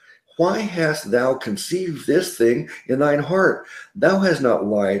power? Why hast thou conceived this thing in thine heart? Thou hast not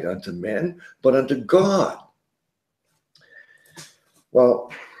lied unto men, but unto God.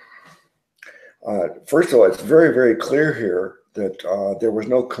 Well, first of all, it's very, very clear here that there was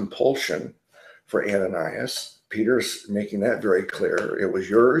no compulsion for Ananias. Peter's making that very clear. It was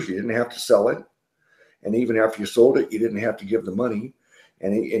yours. You didn't have to sell it. And even after you sold it, you didn't have to give the money.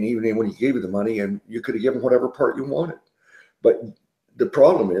 And even when he gave you the money, and you could have given whatever part you wanted. But the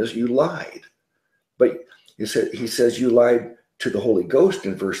problem is you lied. But he says you lied to the Holy Ghost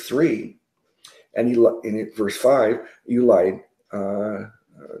in verse 3. And in verse 5, you lied,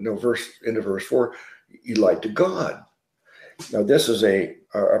 into verse 4, you lied to God. Now, this is a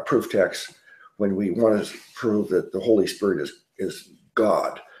proof text when we want to prove that the Holy Spirit is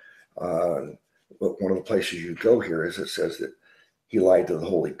God. But one of the places you go here is it says that he lied to the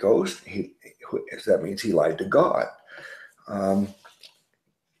Holy Ghost. That means he lied to God.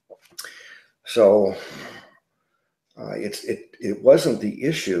 So it wasn't the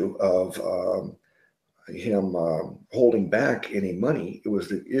issue of him holding back any money. It was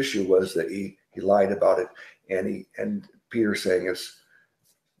the issue was that he lied about it, and Peter saying is,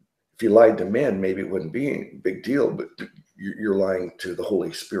 if you lied to men, maybe it wouldn't be a big deal, but you're lying to the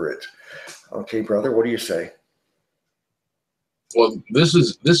Holy Spirit. Okay, brother, what do you say? Well, this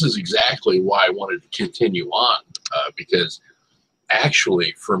is exactly why I wanted to continue on, because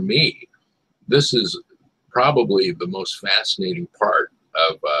actually, for me, this is probably the most fascinating part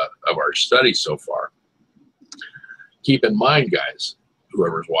of our study so far. Keep in mind, guys,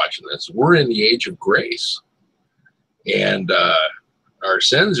 whoever's watching this, we're in the age of grace, and our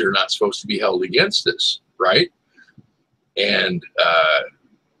sins are not supposed to be held against us, right? And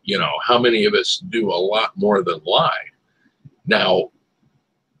you know, how many of us do a lot more than lie? Now,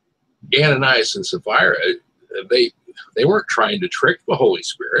 Ananias and Sapphira, they weren't trying to trick the Holy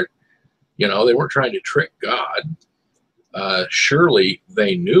Spirit. You know, they weren't trying to trick God. Surely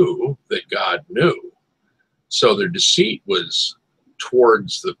they knew that God knew. So their deceit was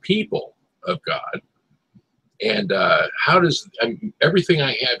towards the people of God. And everything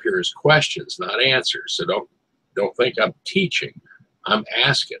I have here is questions, not answers. So don't think I'm teaching. I'm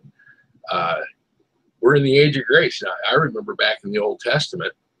asking. We're in the age of grace. Now, I remember back in the Old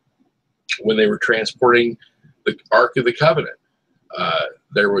Testament when they were transporting the Ark of the Covenant.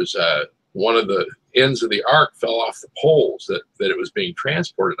 There was one of the ends of the Ark fell off the poles that it was being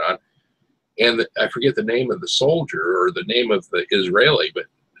transported on. And I forget the name of the soldier or the name of the Israeli, but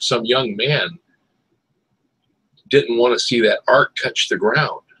some young man didn't want to see that Ark touch the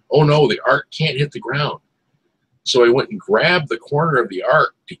ground. Oh no, the Ark can't hit the ground. So he went and grabbed the corner of the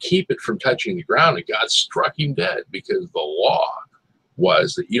Ark to keep it from touching the ground, and God struck him dead because the law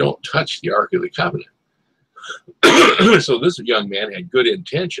was that you don't touch the Ark of the Covenant. So this young man had good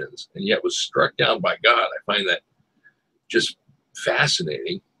intentions and yet was struck down by God. I find that just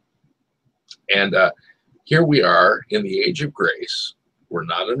fascinating. And here we are in the age of grace. We're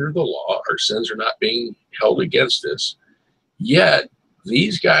not under the law. Our sins are not being held against us. Yet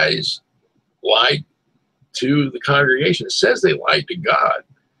these guys lied to the congregation. It says they lied to God.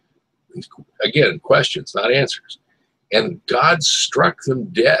 Again, questions, not answers. And God struck them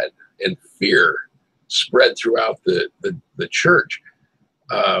dead, and fear spread throughout the church.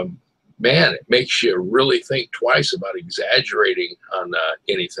 Man, it makes you really think twice about exaggerating on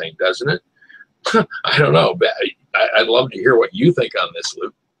anything, doesn't it? I don't know. I'd love to hear what you think on this,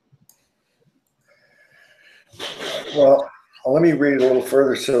 Luke. Well, let me read it a little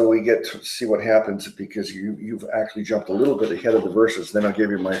further so we get to see what happens, because you've actually jumped a little bit ahead of the verses. Then I'll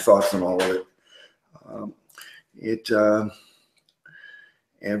give you my thoughts on all of it. Um, it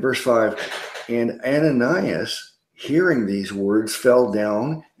and verse 5, and Ananias, hearing these words, fell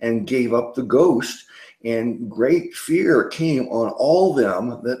down and gave up the ghost, and great fear came on all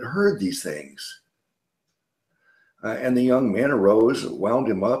them that heard these things. And the young man arose, wound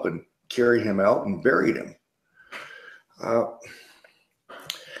him up, and carried him out and buried him.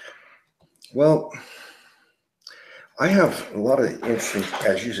 Well, I have a lot of interesting,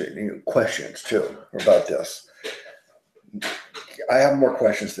 as you said, questions too about this. I have more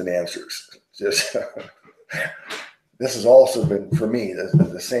questions than answers. Just, this has also been, for me,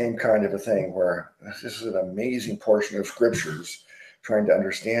 the same kind of a thing where this is an amazing portion of scriptures, trying to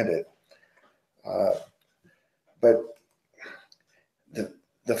understand it. But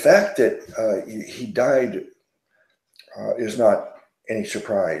the fact that he died is not any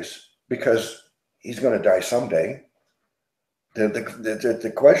surprise, because he's going to die someday.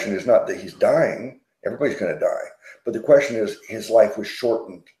 The question is not that he's dying. Everybody's going to die. But the question is, his life was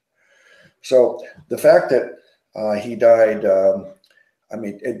shortened. So the fact that he died, I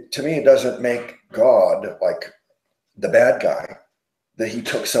mean, to me, it doesn't make God like the bad guy, that he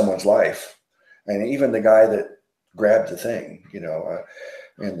took someone's life. And even the guy that grabbed the thing,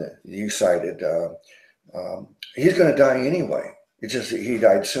 and you cited, he's going to die anyway. It's just that he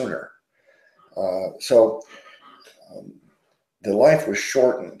died sooner. So the life was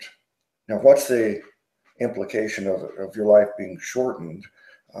shortened. Now, what's the implication of your life being shortened?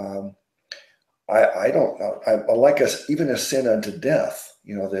 I don't know. I like us, even a sin unto death.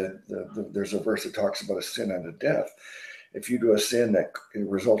 There's a verse that talks about a sin unto death. If you do a sin that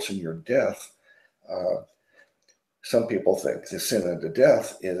results in your death, some people think the sin unto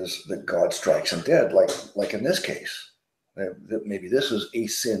death is that God strikes him dead, like in this case. That maybe this is a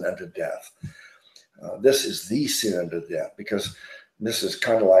sin unto death. This is the sin unto death, because this is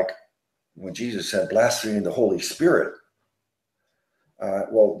kind of like when Jesus said blaspheming the Holy Spirit.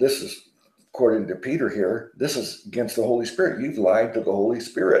 Well, this is, according to Peter here, this is against the Holy Spirit. You've lied to the Holy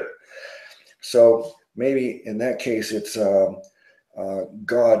Spirit. So maybe in that case, it's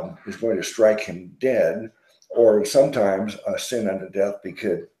God is going to strike him dead, or sometimes a sin unto death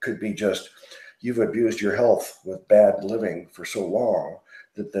could be just you've abused your health with bad living for so long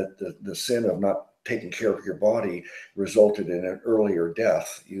that the sin of not taking care of your body resulted in an earlier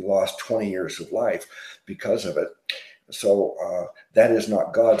death. You lost 20 years of life because of it. So that is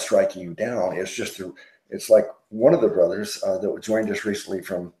not God striking you down. It's like one of the brothers that joined us recently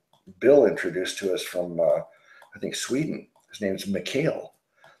from Bill introduced to us from, I think, Sweden. His name is Mikhail.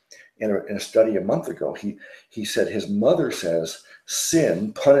 In a study a month ago, he said his mother says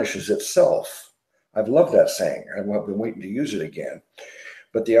sin punishes itself. I've loved that saying. I've been waiting to use it again.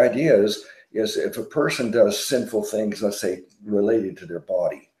 But the idea is if a person does sinful things, let's say related to their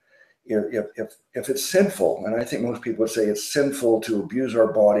body, if it's sinful, and I think most people would say it's sinful to abuse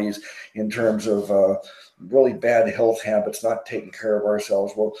our bodies in terms of really bad health habits, not taking care of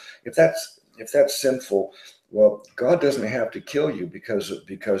ourselves. Well, if that's sinful, well, God doesn't have to kill you because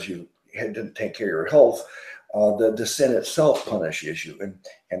you didn't take care of your health. The sin itself punishes you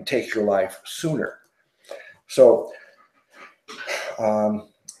and takes your life sooner. So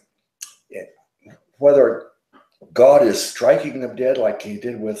whether God is striking them dead like he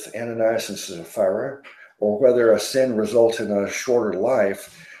did with Ananias and Sapphira, or whether a sin results in a shorter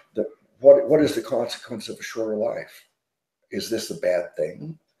life, what is the consequence of a shorter life? Is this a bad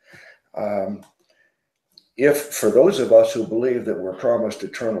thing? If for those of us who believe that we're promised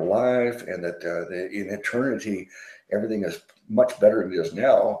eternal life and that in eternity everything is much better than it is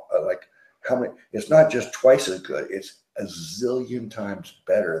now, it's not just twice as good, it's a zillion times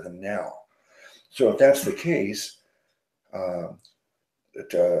better than now. So if that's the case, to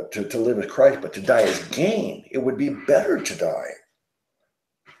live as Christ, but to die as gain, it would be better to die.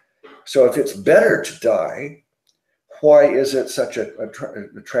 So if it's better to die, why is it such a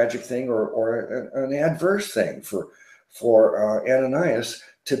tragic thing or an adverse thing for Ananias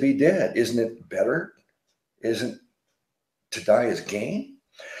to be dead? Isn't it better? Isn't to die as gain?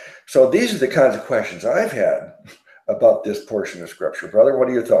 So these are the kinds of questions I've had about this portion of Scripture. Brother, what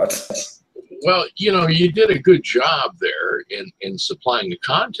are your thoughts? Well, you did a good job there in supplying the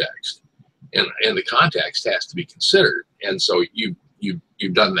context, and the context has to be considered. And so you've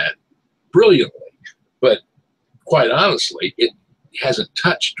done that brilliantly. But quite honestly, it hasn't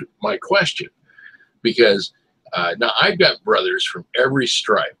touched my question, because now I've got brothers from every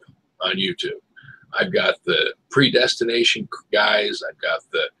stripe on YouTube. I've got the predestination guys. I've got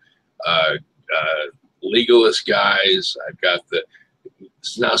the legalist guys. I've got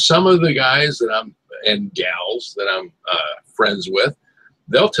now some of the guys that and gals that I'm friends with,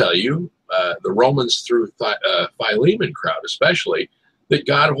 they'll tell you, the Romans through Philemon crowd especially, that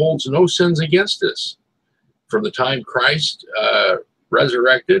God holds no sins against us. From the time Christ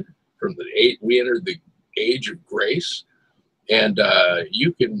resurrected, we entered the age of grace, and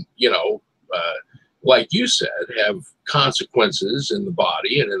you can, like you said, have consequences in the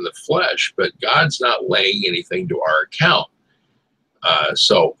body and in the flesh, but God's not laying anything to our account.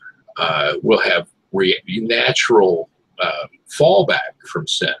 So we'll have natural fallback from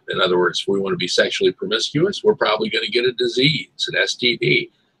sin. In other words, if we want to be sexually promiscuous, we're probably going to get a disease, an STD.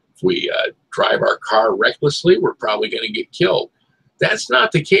 If we drive our car recklessly, we're probably going to get killed. That's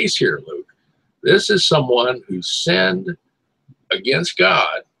not the case here, Luke. This is someone who sinned against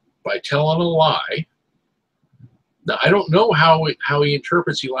God by telling a lie. Now, I don't know how he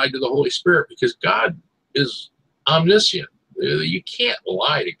interprets he lied to the Holy Spirit, because God is omniscient. You can't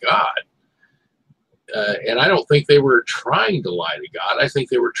lie to God. And I don't think they were trying to lie to God. I think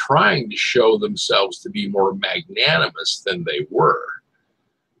they were trying to show themselves to be more magnanimous than they were.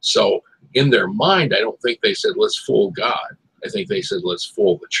 So in their mind, I don't think they said, let's fool God. I think they said, let's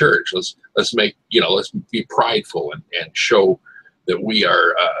fool the church. Let's make, let's be prideful and show that we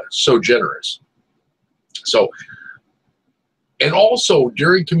are so generous. So, and also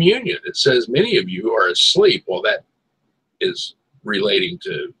during communion, it says many of you are asleep. Well, that is relating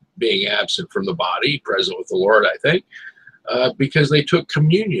to being absent from the body, present with the Lord, I think, because they took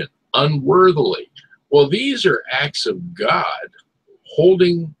communion unworthily. Well, these are acts of God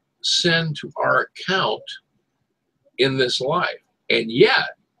holding sin to our account in this life. And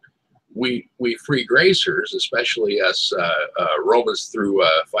yet, we free gracers, especially us Romans through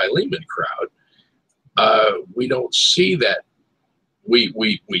Philemon crowd, we don't see that.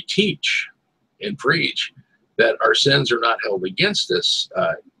 We teach and preach that our sins are not held against us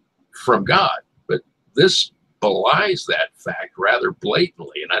from God. But this belies that fact rather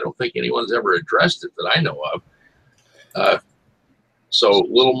blatantly, and I don't think anyone's ever addressed it that I know of. So a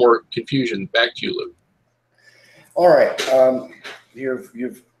little more confusion. Back to you, Luke. All right.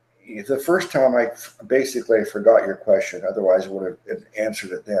 The first time I basically forgot your question. Otherwise, I would have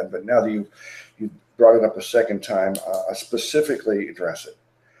answered it then. But now that you brought it up a second time, I specifically address it.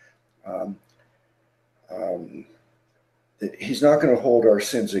 He's not going to hold our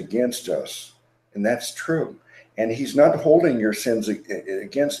sins against us, and that's true. And he's not holding your sins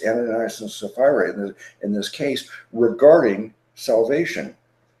against Ananias and Sapphira in this case regarding salvation.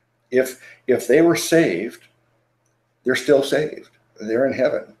 If they were saved, they're still saved. They're in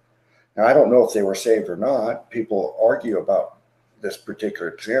heaven. Now, I don't know if they were saved or not. People argue about this particular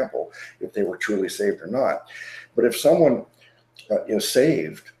example, if they were truly saved or not. But if someone is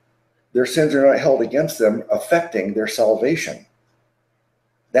saved, their sins are not held against them, affecting their salvation.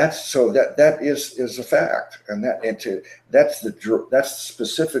 That is a fact, and that's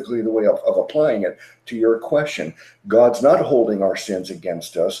specifically the way of applying it to your question. God's not holding our sins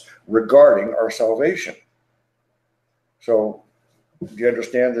against us regarding our salvation. So, do you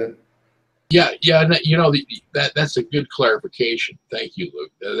understand that? Yeah. That's a good clarification. Thank you,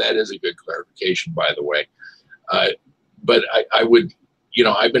 Luke. That is a good clarification, by the way. But I would,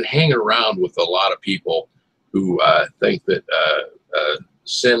 I've been hanging around with a lot of people who think that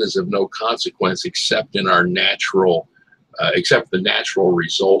sin is of no consequence except in our natural, except the natural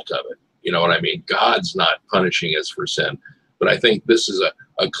result of it. You know what I mean? God's not punishing us for sin. But I think this is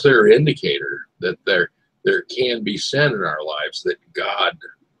a clear indicator that there can be sin in our lives that God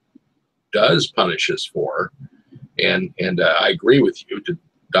does punish us for. And I agree with you, to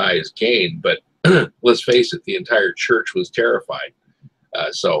die is gain, but let's face it, the entire church was terrified.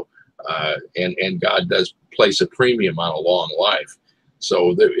 And God does place a premium on a long life.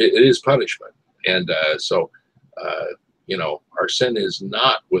 So it is punishment. And our sin is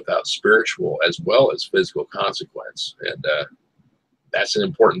not without spiritual as well as physical consequence. And that's an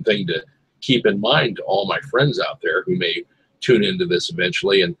important thing to keep in mind to all my friends out there who may tune into this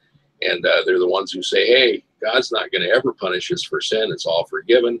eventually. And they're the ones who say, hey, God's not going to ever punish us for sin. It's all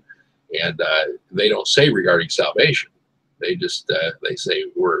forgiven. And they don't say regarding salvation. They just they say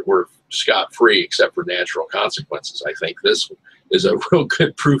we're scot-free except for natural consequences. I think this is a real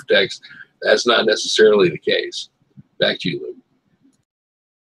good proof text. That's not necessarily the case. Back to you,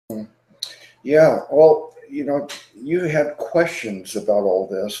 Luke. Yeah, well, you had questions about all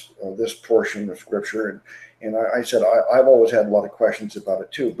this portion of Scripture, and I said I've always had a lot of questions about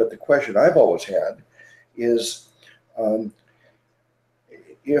it too. But the question I've always had is,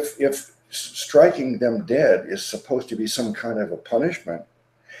 if striking them dead is supposed to be some kind of a punishment,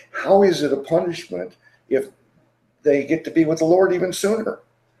 how is it a punishment if they get to be with the Lord even sooner.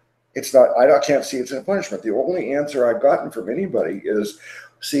 It's not, I can't see it's a punishment. The only answer I've gotten from anybody is,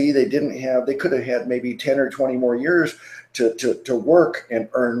 see, they could have had maybe 10 or 20 more years to work and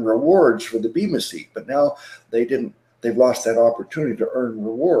earn rewards for the Bema seat, but now they've lost that opportunity to earn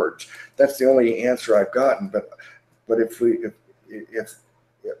rewards. That's the only answer I've gotten. But if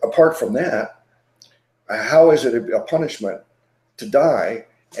apart from that, how is it a punishment to die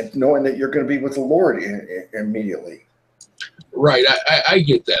and knowing that you're going to be with the Lord immediately? Right, I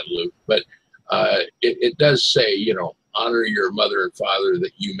get that, Luke, but it does say, you know, honor your mother and father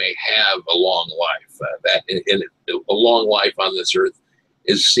that you may have a long life. A long life on this earth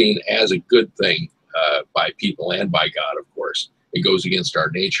is seen as a good thing by people and by God, of course. It goes against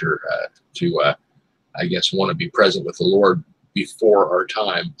our nature to, I guess, want to be present with the Lord before our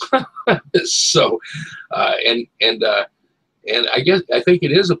time. So, and I think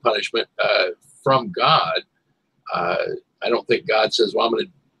it is a punishment from God. I don't think God says, well,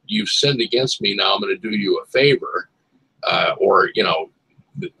 you've sinned against me, now I'm going to do you a favor. Or, you know,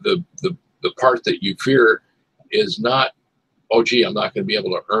 the part that you fear is not, oh, gee, I'm not going to be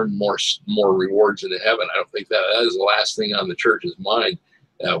able to earn more rewards in heaven. I don't think that is the last thing on the church's mind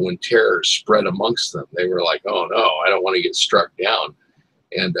when terror spread amongst them. They were like, oh, no, I don't want to get struck down.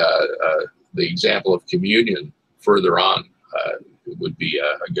 And the example of communion further on would be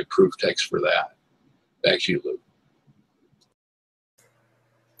a good proof text for that. Back to you, Luke.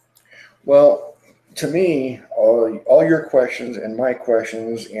 Well, to me, all your questions and my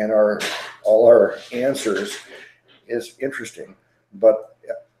questions and all our answers is interesting, but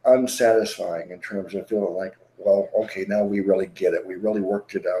unsatisfying in terms of feeling like, well, okay, now we really get it. We really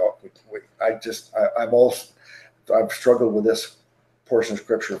worked it out. I've struggled with this portion of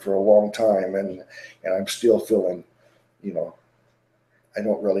scripture for a long time, and I'm still feeling, you know, I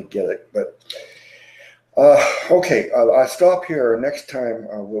don't really get it. But okay, I'll stop here. Next time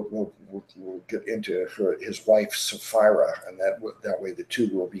we'll get into his wife Sapphira, and that way the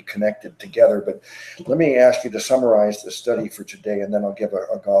two will be connected together. But let me ask you to summarize the study for today, and then I'll give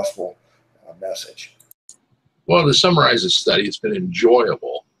a gospel message. Well, to summarize the study, it's been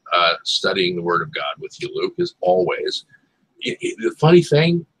enjoyable studying the Word of God with you, Luke, as always. The funny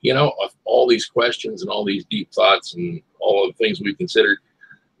thing, you know, of all these questions and all these deep thoughts and all of the things we've considered,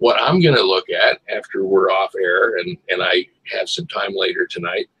 what I'm going to look at after we're off air and I have some time later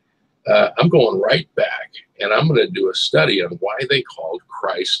tonight, I'm going right back and I'm going to do a study on why they called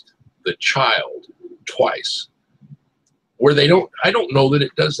Christ the child twice. Where I don't know that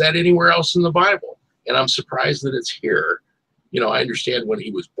it does that anywhere else in the Bible. And I'm surprised that it's here. You know, I understand when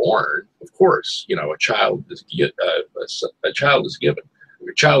he was born, of course, you know, a child is given, a child is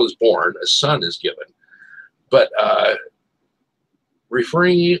born, a son is given. But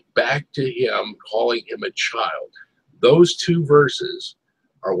referring it back to him, calling him a child, those two verses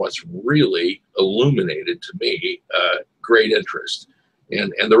are what's really illuminated to me great interest.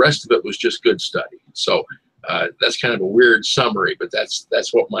 And the rest of it was just good study. So that's kind of a weird summary, but that's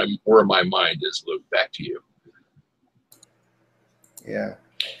what where my mind is, Luke. Back to you. Yeah.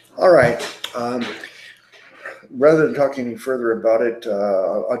 All right. Rather than talking any further about it,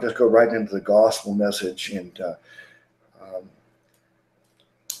 I'll just go right into the gospel message. And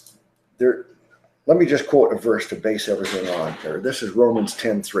let me just quote a verse to base everything on there. This is Romans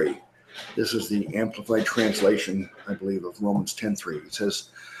 10:3. This is the Amplified translation, I believe, of Romans 10:3. It says,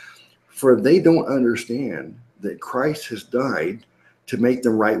 "For they don't understand that Christ has died to make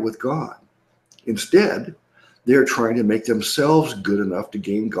them right with God. Instead, they're trying to make themselves good enough to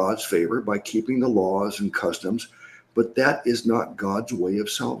gain God's favor by keeping the laws and customs, but that is not God's way of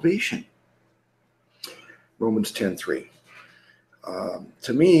salvation." Romans 10:3.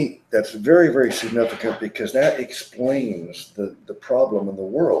 To me, that's very, very significant because that explains the problem in the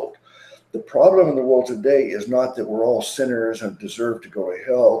world. The problem in the world today is not that we're all sinners and deserve to go to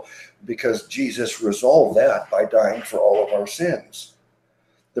hell, because Jesus resolved that by dying for all of our sins.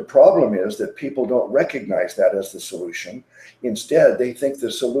 The problem is that people don't recognize that as the solution. Instead, they think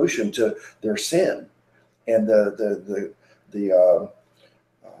the solution to their sin and they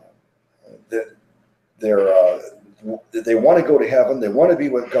want to go to heaven, they want to be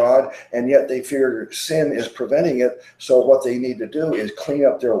with God, and yet they fear sin is preventing it. So what they need to do is clean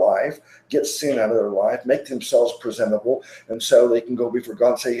up their life, get sin out of their life, make themselves presentable, and so they can go before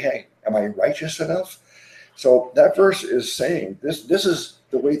God and say, hey, am I righteous enough? So that verse is saying this is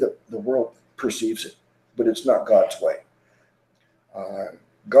the way that the world perceives it, but it's not God's way.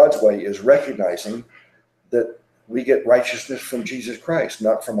 God's way is recognizing that we get righteousness from Jesus Christ,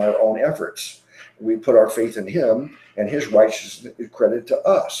 not from our own efforts. We put our faith in him, and his righteousness is credited to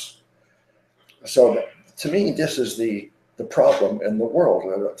us. So to me, this is the problem in the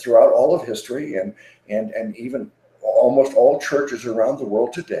world throughout all of history, and even almost all churches around the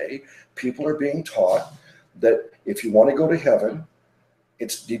world today. People are being taught that if you want to go to heaven,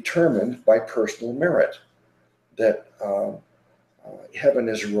 it's determined by personal merit. That heaven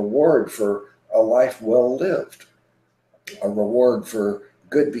is a reward for a life well lived, a reward for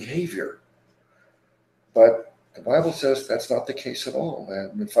good behavior. But the Bible says that's not the case at all.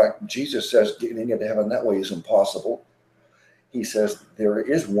 And in fact, Jesus says getting into heaven that way is impossible. He says there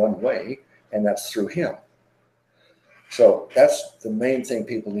is one way, and that's through him. So that's the main thing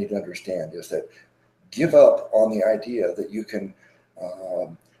people need to understand, is that give up on the idea that you can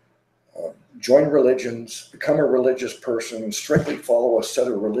join religions, become a religious person, strictly follow a set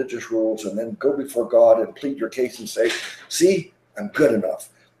of religious rules, and then go before God and plead your case and say, see, I'm good enough.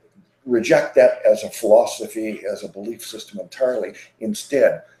 Reject that as a philosophy, as a belief system entirely.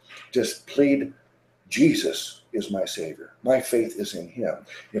 Instead, just plead, Jesus is my Savior. My faith is in him.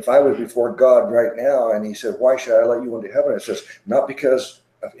 If I was before God right now and he said, why should I let you into heaven? It says, not because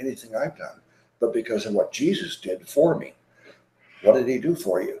of anything I've done, but because of what Jesus did for me. What did he do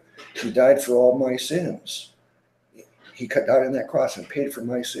for you? He died for all my sins. He died on that cross and paid for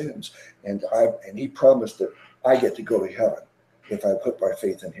my sins. And he promised that I get to go to heaven if I put my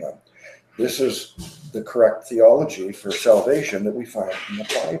faith in him. This is the correct theology for salvation that we find in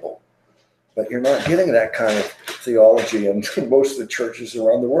the Bible. But you're not getting that kind of theology in most of the churches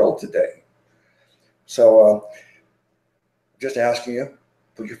around the world today. So just asking you,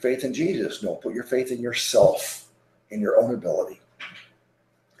 put your faith in Jesus. No, put your faith in yourself, in your own ability.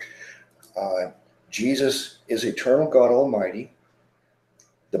 Jesus is eternal God Almighty.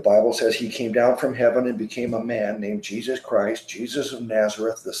 The Bible says he came down from heaven and became a man named Jesus Christ, Jesus of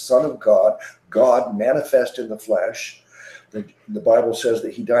Nazareth, the Son of God, God manifest in the flesh. The Bible says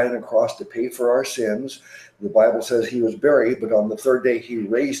that he died on a cross to pay for our sins. The Bible says he was buried, but on the third day he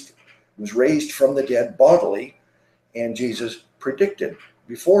was raised from the dead bodily. And Jesus predicted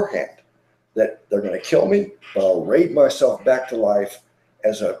beforehand that they're going to kill me, but I'll raise myself back to life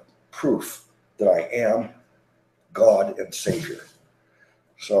as a proof that I am God and Savior.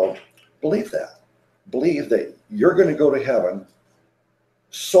 So believe that. Believe that you're going to go to heaven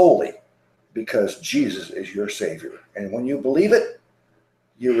solely because Jesus is your Savior. And when you believe it,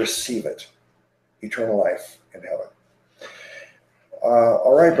 you receive it. Eternal life in heaven.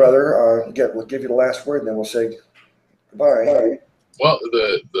 All right, brother. We'll give you the last word, and then we'll say goodbye. Bye. Well,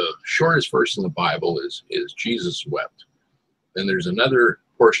 the shortest verse in the Bible is Jesus wept. And there's another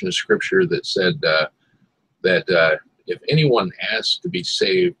portion of Scripture that said that if anyone asks to be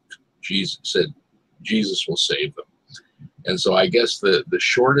saved, Jesus said Jesus will save them. And so I guess the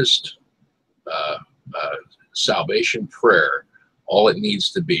shortest salvation prayer, all it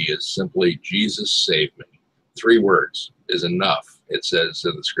needs to be is simply Jesus save me. 3 words is enough, it says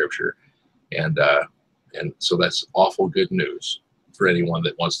in the Scripture. And so that's awful good news for anyone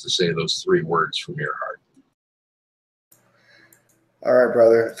that wants to say those 3 words from your heart. All right,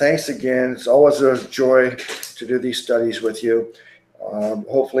 brother. Thanks again. It's always a joy to do these studies with you.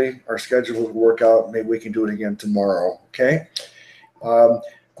 Hopefully our schedule will work out. Maybe we can do it again tomorrow. Okay.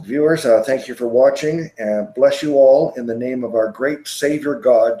 Viewers, thank you for watching, and bless you all in the name of our great Savior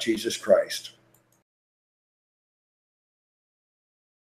God, Jesus Christ.